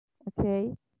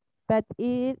 okay, but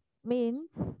it means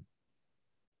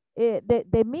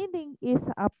the meaning is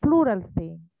a plural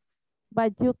thing,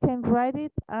 but you can write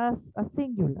it as a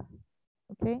singular.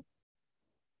 Okay,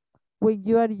 when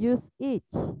you are use each.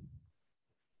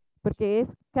 Porque es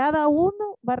cada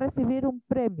uno va a recibir un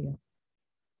premio.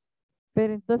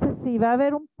 Pero entonces si va a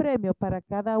haber un premio para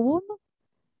cada uno,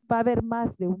 va a haber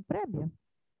más de un premio,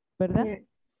 ¿verdad? Yes.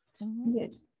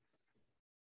 Yes.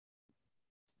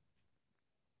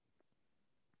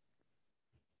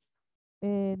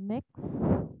 Next.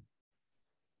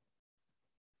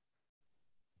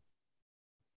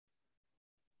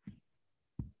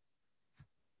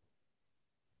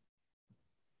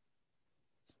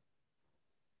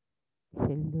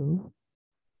 Hello.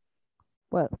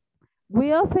 Well,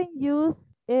 we often use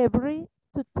every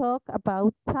to talk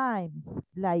about times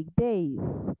like days,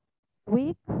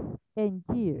 weeks, and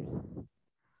years.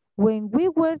 When we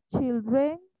were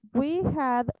children, we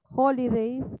had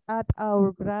holidays at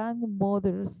our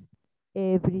grandmother's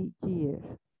every year.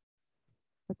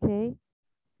 Okay?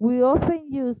 We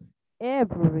often use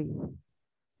every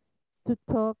to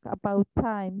talk about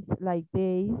times like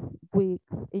days,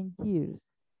 weeks, and years.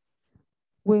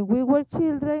 When we were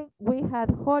children, we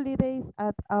had holidays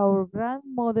at our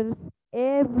grandmother's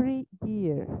every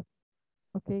year.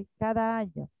 Okay, cada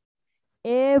año.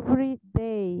 Every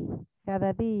day,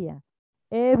 cada día.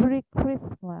 Every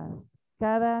Christmas,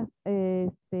 cada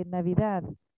Navidad.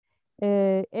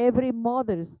 Every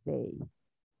Mother's Day,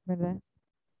 ¿verdad?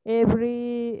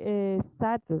 Every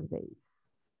Saturday.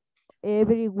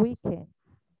 Every weekend,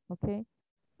 okay?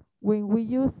 When we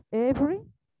use every,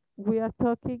 we are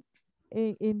talking,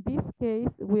 in this case,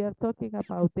 we are talking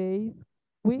about days,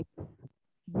 weeks,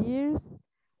 years,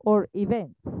 or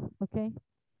events, okay?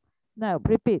 Now,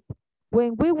 repeat.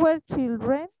 When we were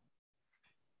children.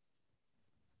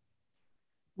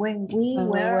 When we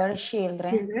were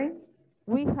children.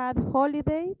 We had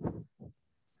holidays.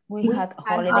 We had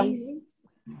holidays.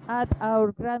 At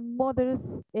our grandmother's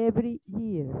every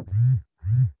year.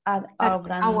 At our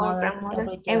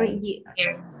grandmother's every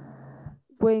year.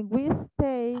 When we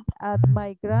stayed at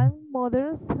my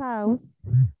grandmother's house.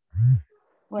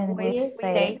 When we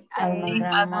stayed at my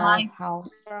grandmother's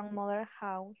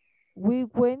house. We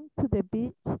went to the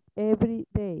beach every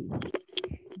day.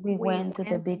 We went to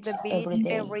the beach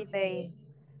every day.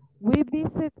 We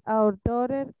visit our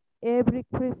daughter every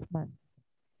Christmas.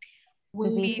 We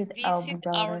visit our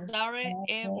daughter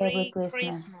every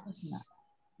Christmas.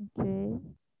 Okay.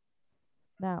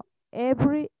 Now,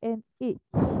 every and each.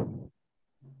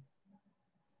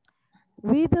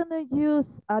 We do not use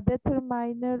a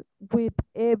determiner with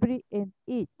every and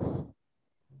each.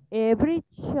 Every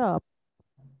shop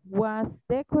was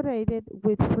decorated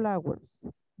with flowers,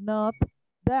 not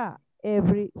the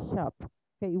every shop.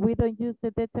 Okay, we don't use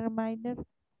the determiner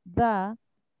the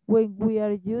when we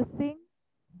are using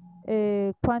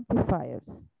quantifiers.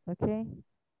 Okay.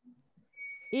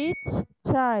 Each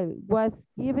child was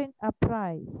given a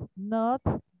prize, not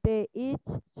the each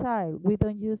child. We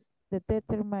don't use the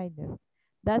determiner.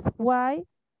 That's why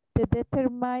the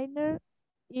determiner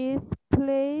is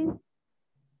placed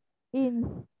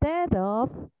instead of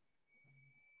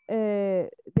the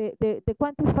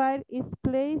quantifier is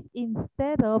placed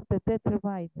instead of the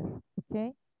determiner,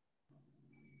 okay?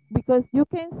 Because you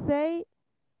can say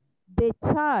the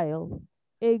child,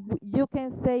 you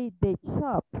can say the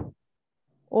shop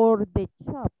or the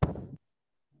shops.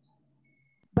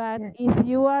 But if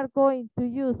you are going to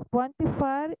use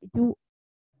quantifier, you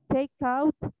take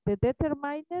out the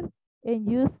determiner and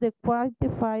use the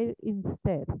quantifier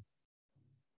instead.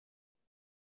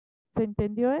 ¿Se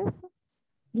entendió eso?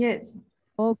 Yes.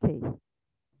 Okay.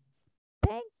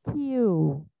 Thank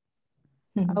you.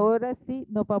 Ahora sí,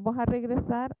 nos vamos a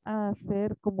regresar a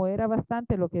hacer, como era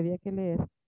bastante lo que había que leer.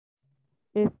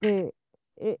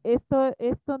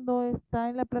 Esto no está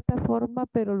en la plataforma,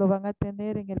 pero lo van a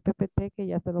tener en el PPT que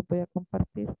ya se lo voy a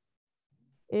compartir.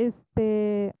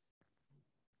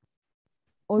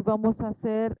 Hoy vamos a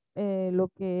hacer lo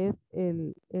que es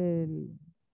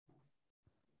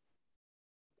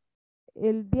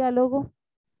el diálogo,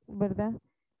 ¿verdad?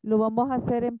 Lo vamos a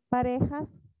hacer en parejas.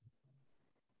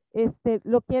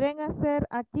 ¿Lo quieren hacer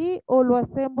aquí o lo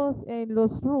hacemos en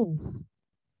los rooms?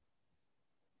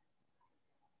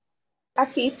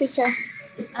 Aquí, teacher.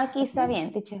 Aquí está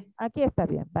bien, teacher. Aquí está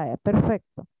bien, vaya,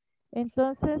 perfecto.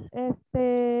 Entonces,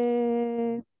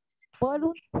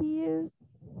 volunteers.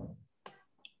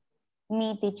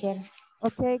 Me, teacher.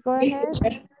 Okay, go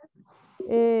ahead.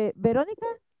 Verónica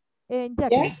and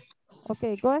Jacqueline. Yes.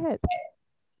 Okay, go ahead.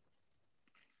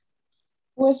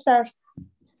 We'll start.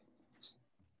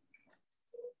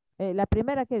 La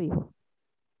primera que dijo.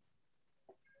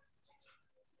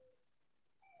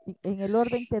 En el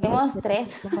orden que tenemos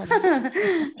tres.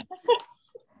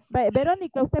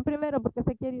 Verónica, usted primero porque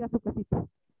se quiere ir a su casita.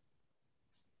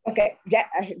 Ok, ya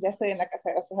estoy en la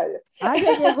casa, gracias a Dios. Ah,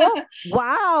 ya llegó.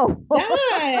 ¡Wow! Ya,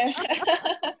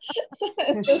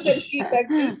 estoy cerquita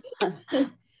aquí.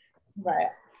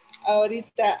 Vaya,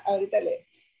 ahorita leo.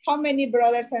 How many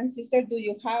brothers and sisters do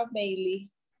you have,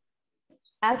 Meili?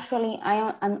 Actually, I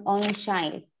am an only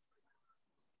child.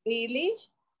 Really?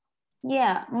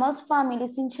 Yeah, most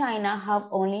families in China have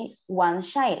only one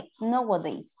child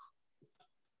nowadays.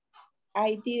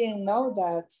 I didn't know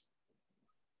that.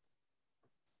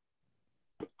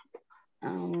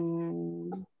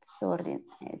 Sorry,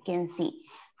 I can see.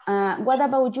 What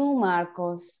about you,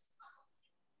 Marcos?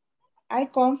 I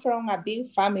come from a big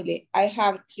family. I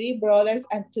have 3 brothers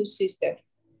and 2 sisters.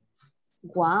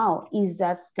 Wow, is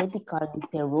that typical in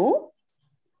Peru?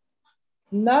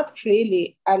 Not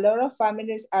really. A lot of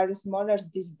families are smaller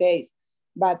these days,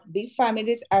 but big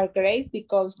families are great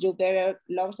because you get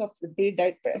lots of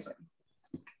birthday presents.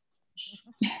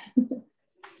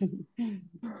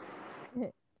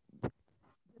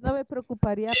 No me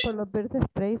preocuparía por los birthday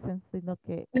presents, sino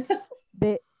que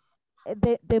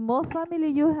the more family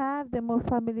you have, the more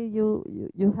family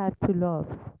you have to love.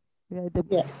 Yeah,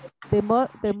 the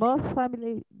more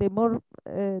family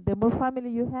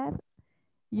you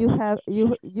have,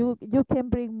 you can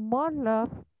bring more love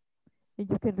and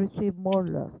you can receive more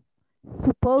love,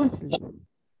 supposedly,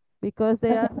 because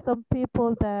there are some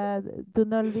people that do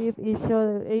not live each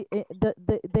other.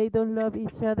 They don't love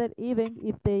each other even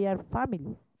if they are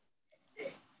families.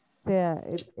 Yeah,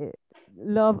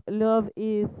 love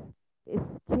is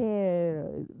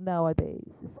scarce nowadays.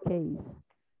 Scarce.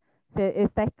 Se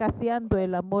está escaseando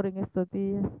el amor en estos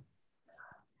días.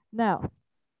 Now,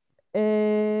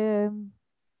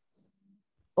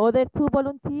 other 2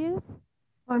 volunteers.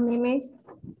 For me, miss.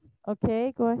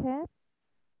 Okay, go ahead.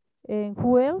 And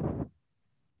who else?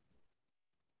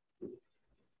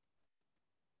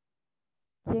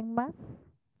 ¿Quién más?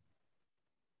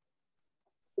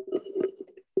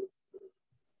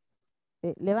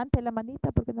 Levante la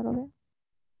manita porque no lo veo.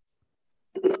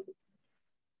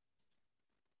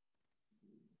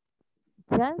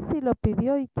 Jancy lo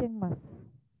pidió y ¿quién más?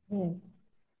 Yes.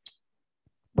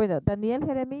 Bueno, Daniel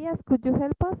Jeremías, could you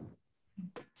help us?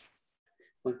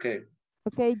 Okay.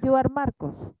 Okay, you are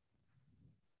Marcos.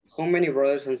 How many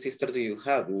brothers and sisters do you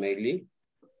have, Meili?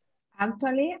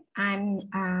 Actually, I'm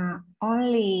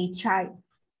only child.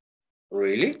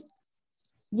 Really?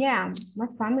 Yeah,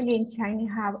 most family in China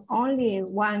have only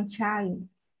one child,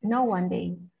 no one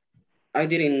day. I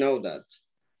didn't know that.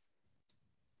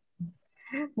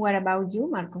 What about you,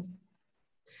 Marcos?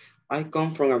 I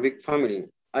come from a big family.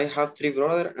 I have 3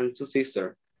 brothers and 2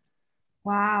 sisters.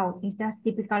 Wow, is that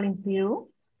typical in Peru?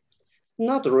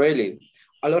 Not really.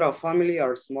 A lot of families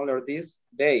are smaller these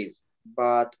days,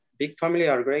 but big families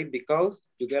are great because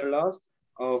you get lots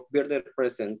of birthday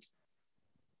presents.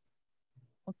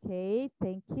 Okay,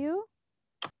 thank you.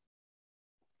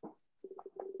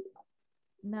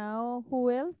 Now, who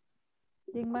else?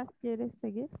 ¿Quién más quiere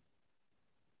seguir?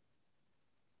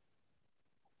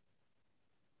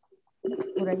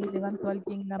 Por ahí levantó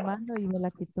alguien la mano y me la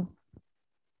quitó.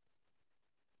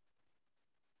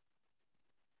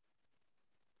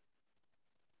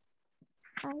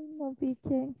 Ay, no vi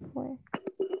quién fue.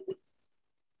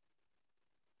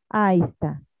 Ahí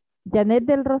está. Janet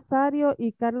del Rosario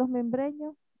y Carlos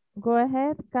Membreño. Go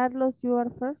ahead, Carlos, you are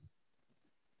first.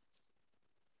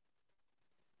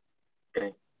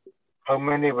 Okay. How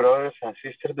many brothers and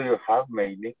sisters do you have,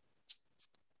 Meili?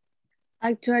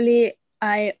 Actually,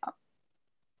 I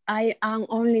am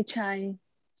only child.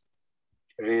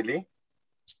 Really?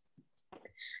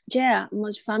 Yeah,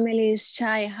 most families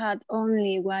child had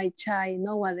only one child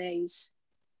nowadays.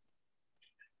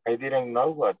 I didn't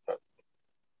know what that.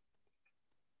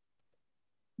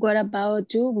 What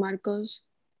about you, Marcos?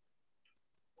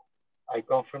 I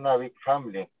come from a big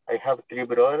family. I have 3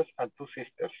 brothers and 2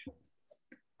 sisters.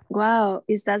 Wow,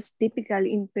 is that typical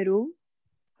in Peru?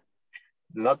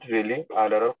 Not really. A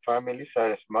lot of families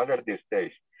are smaller these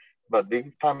days, but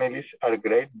big families are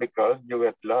great because you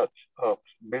get lots of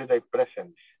birthday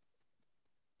presents.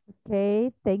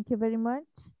 Okay, thank you very much.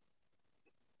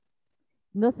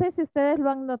 No sé si ustedes lo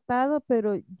han notado,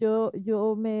 pero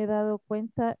yo me he dado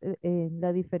cuenta en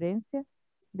la diferencia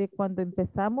de cuando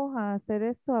empezamos a hacer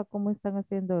esto a cómo están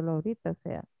haciéndolo ahorita. O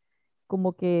sea,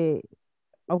 como que,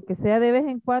 aunque sea de vez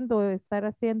en cuando, estar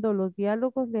haciendo los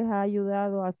diálogos les ha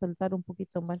ayudado a soltar un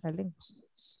poquito más la lengua.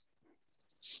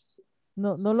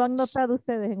 ¿No lo han notado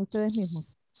ustedes en ustedes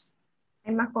mismos?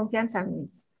 Hay más confianza en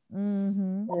mis.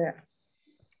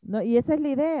 No, y esa es la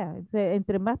idea. O sea,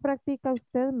 entre más practica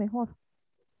usted, mejor.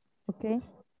 Okay.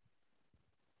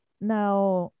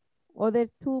 Now, other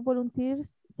 2 volunteers,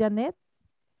 Janet.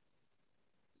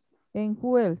 And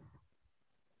who else?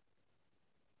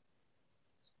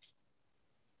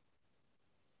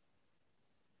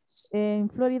 En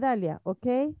Floridalia,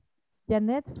 okay?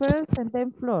 Janet first and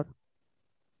then Flor.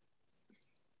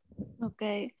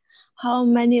 Okay. How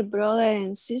many brothers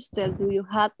and sisters do you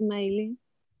have, Miley?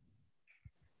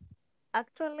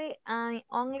 Actually, I'm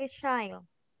only child.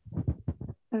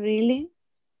 Really?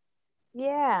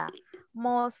 Yeah,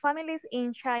 most families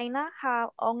in China have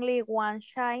only one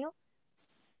child.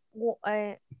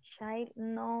 Child,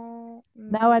 no.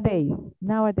 Nowadays.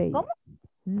 ¿Cómo?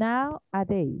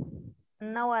 Nowadays.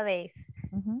 Nowadays.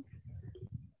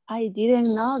 I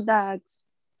didn't know that.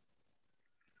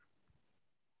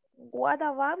 What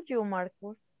about you,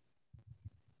 Marcus?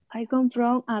 I come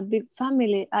from a big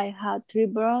family. I had 3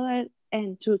 brothers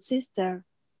and 2 sisters.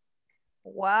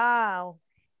 Wow.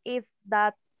 Is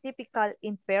that typical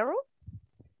in Peru?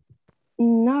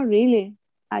 Not really.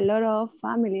 A lot of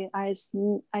family I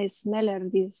smell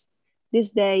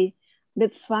this day.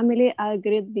 But family are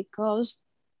great because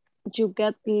you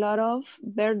get a lot of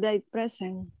birthday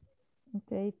presents.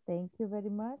 Okay, thank you very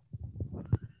much.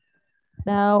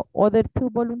 Now, other 2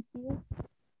 volunteers.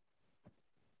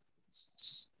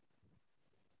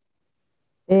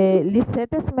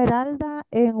 Lisette, Esmeralda,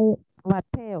 and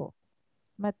Mateo.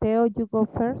 Mateo, you go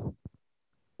first.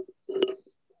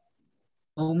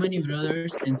 How many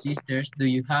brothers and sisters do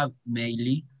you have,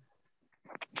 Meili?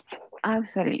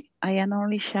 Actually, I am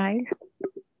only child.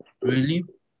 Really?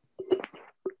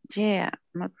 Yeah,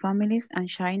 most families in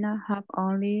China have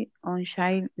only one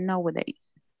child nowadays.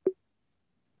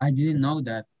 I didn't know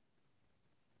that.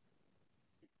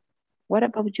 What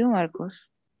about you, Marcos?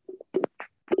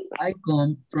 I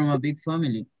come from a big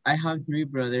family. I have 3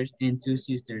 brothers and 2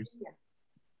 sisters.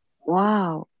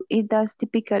 Wow, is that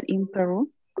typical in Peru?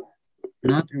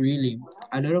 Not really.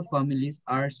 A lot of families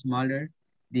are smaller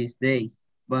these days,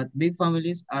 but big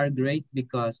families are great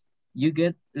because you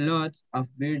get lots of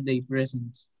birthday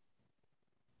presents.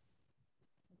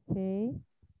 Okay.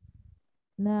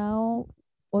 Now,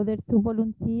 other 2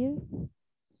 volunteers.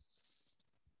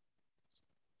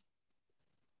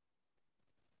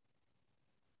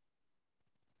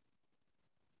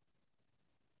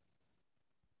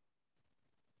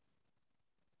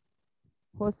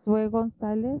 Josué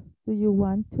González, do you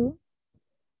want to?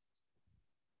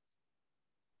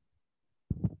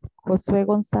 Josué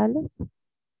González,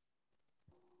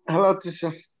 Hello,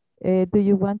 teacher. do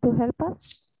you want to help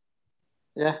us?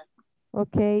 Yeah.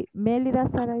 Okay, Mélida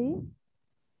Saraí.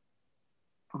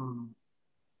 Um,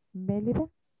 Mélida,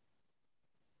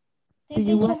 Sí, do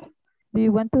you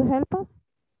teacher. want to help us?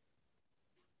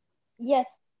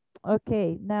 Yes.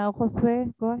 Okay, now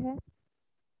Josué, go ahead.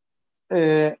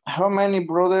 How many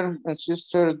brothers and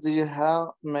sisters do you have,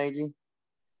 Meili?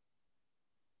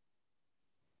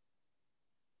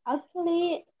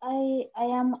 Actually, I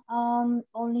am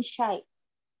only child.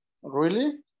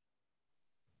 Really?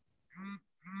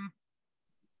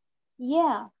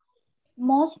 Yeah,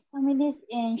 most families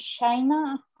in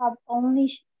China have only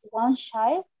one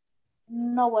child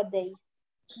nowadays.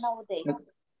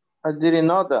 I didn't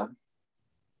know that.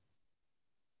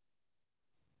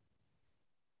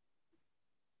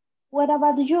 What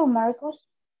about you, Marcos?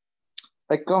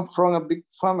 I come from a big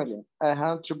family. I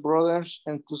have 2 brothers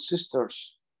and 2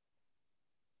 sisters.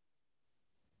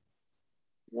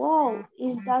 Wow,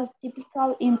 is that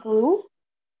typical in Peru?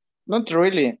 Not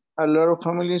really. A lot of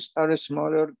families are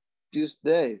smaller these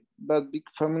days, but big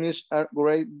families are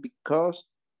great because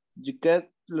you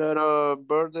get a lot of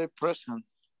birthday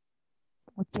presents.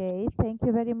 Okay, thank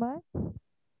you very much.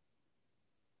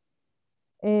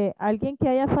 ¿Alguien que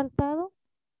haya faltado?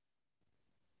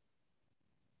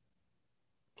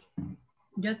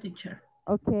 Yo, teacher.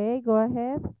 Okay, go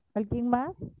ahead. ¿Alguien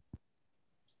más?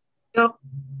 Yo.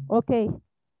 Okay,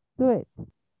 do it.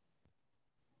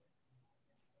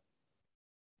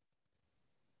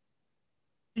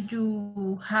 Do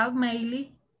you have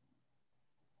Meili?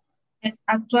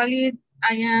 Actually,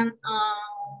 I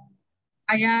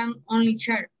am only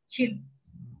child.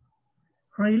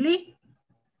 Really?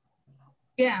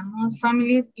 Yeah, most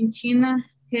families in China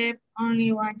have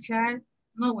only one child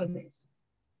nowadays.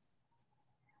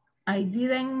 I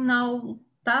didn't know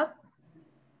that.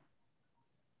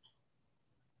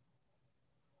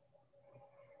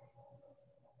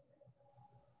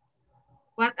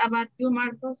 What about you,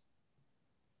 Marcos?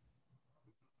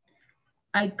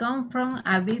 I come from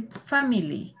a big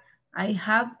family. I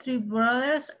have 3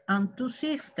 brothers and 2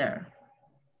 sisters.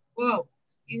 Wow,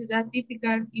 is that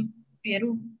typical in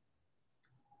Peru?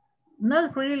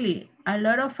 Not really. A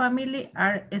lot of families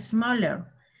are smaller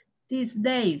these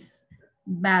days,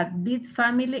 but big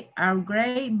families are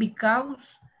great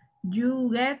because You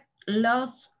get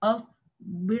lots of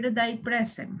birthday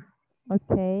presents.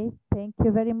 Okay, thank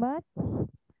you very much.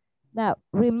 Now,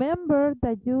 remember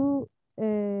that you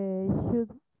should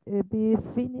be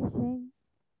finishing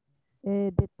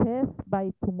the test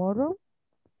by tomorrow,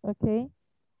 okay?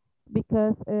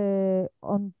 Because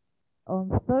on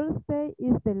Thursday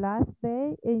is the last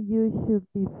day and you should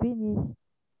be finished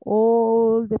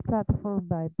all the platform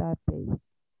by that day.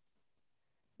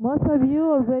 Most of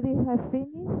you already have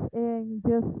finished and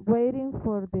just waiting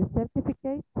for the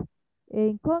certificate.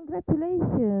 And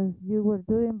congratulations, you were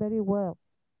doing very well.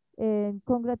 And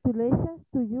congratulations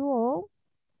to you all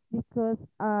because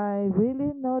I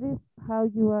really noticed how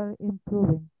you are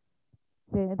improving.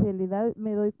 En realidad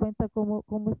me doy cuenta cómo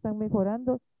están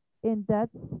mejorando, and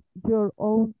that's your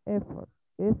own effort.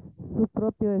 Es su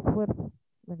propio esfuerzo,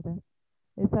 ¿verdad?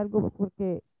 Es algo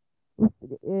porque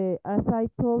as I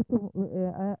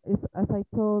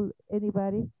told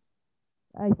anybody,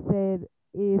 I said,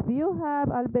 if you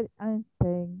have Albert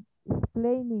Einstein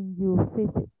explaining you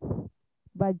physics,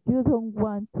 but you don't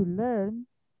want to learn,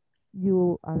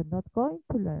 you are not going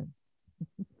to learn.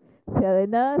 O sea, de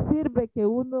nada sirve que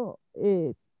uno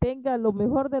tenga lo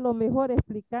mejor de lo mejor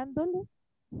explicándole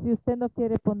si usted no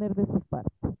quiere poner de su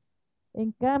parte.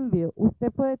 En cambio,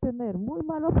 usted puede tener muy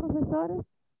malos profesores,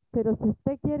 pero si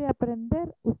usted quiere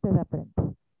aprender, usted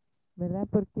aprende, ¿verdad?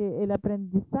 Porque el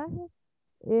aprendizaje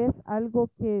es algo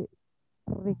que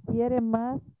requiere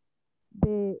más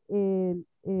de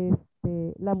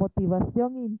la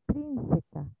motivación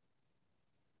intrínseca,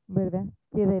 ¿verdad?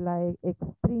 Que de la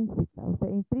extrínseca. O sea,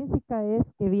 intrínseca es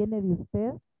que viene de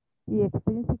usted y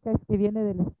extrínseca es que viene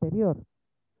del exterior.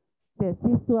 O sea,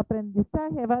 si su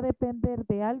aprendizaje va a depender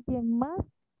de alguien más,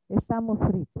 estamos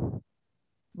fritos,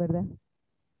 ¿verdad?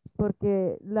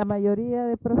 Porque la mayoría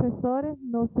de profesores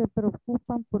no se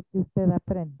preocupan porque usted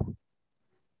aprenda.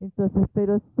 Entonces,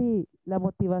 pero si la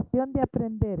motivación de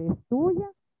aprender es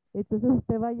tuya, entonces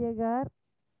usted va a llegar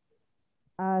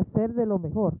a hacer de lo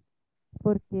mejor,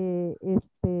 porque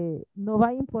no va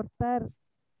a importar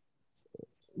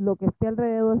lo que esté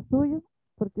alrededor suyo,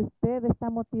 porque usted está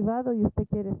motivado y usted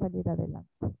quiere salir adelante,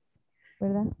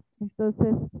 ¿verdad?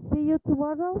 Entonces, see you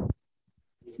tomorrow.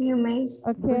 See you, Miss.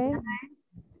 Okay.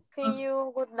 See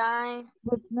you, good night.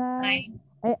 Good night.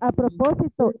 A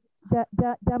propósito,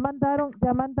 ya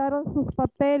mandaron sus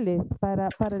papeles para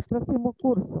el próximo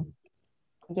curso.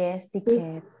 Yes,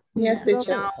 teacher. Yes,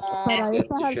 teacher. Para Yes,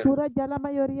 estas teacher. alturas ya la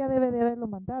mayoría debe de haberlo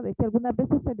mandado. Es que algunas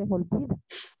veces se les olvida,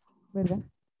 ¿verdad?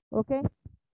 Ok.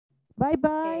 Bye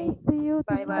bye. Okay. See you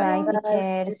Bye, tomorrow.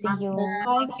 teacher. See you.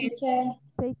 Bye, teacher.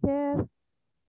 Take care.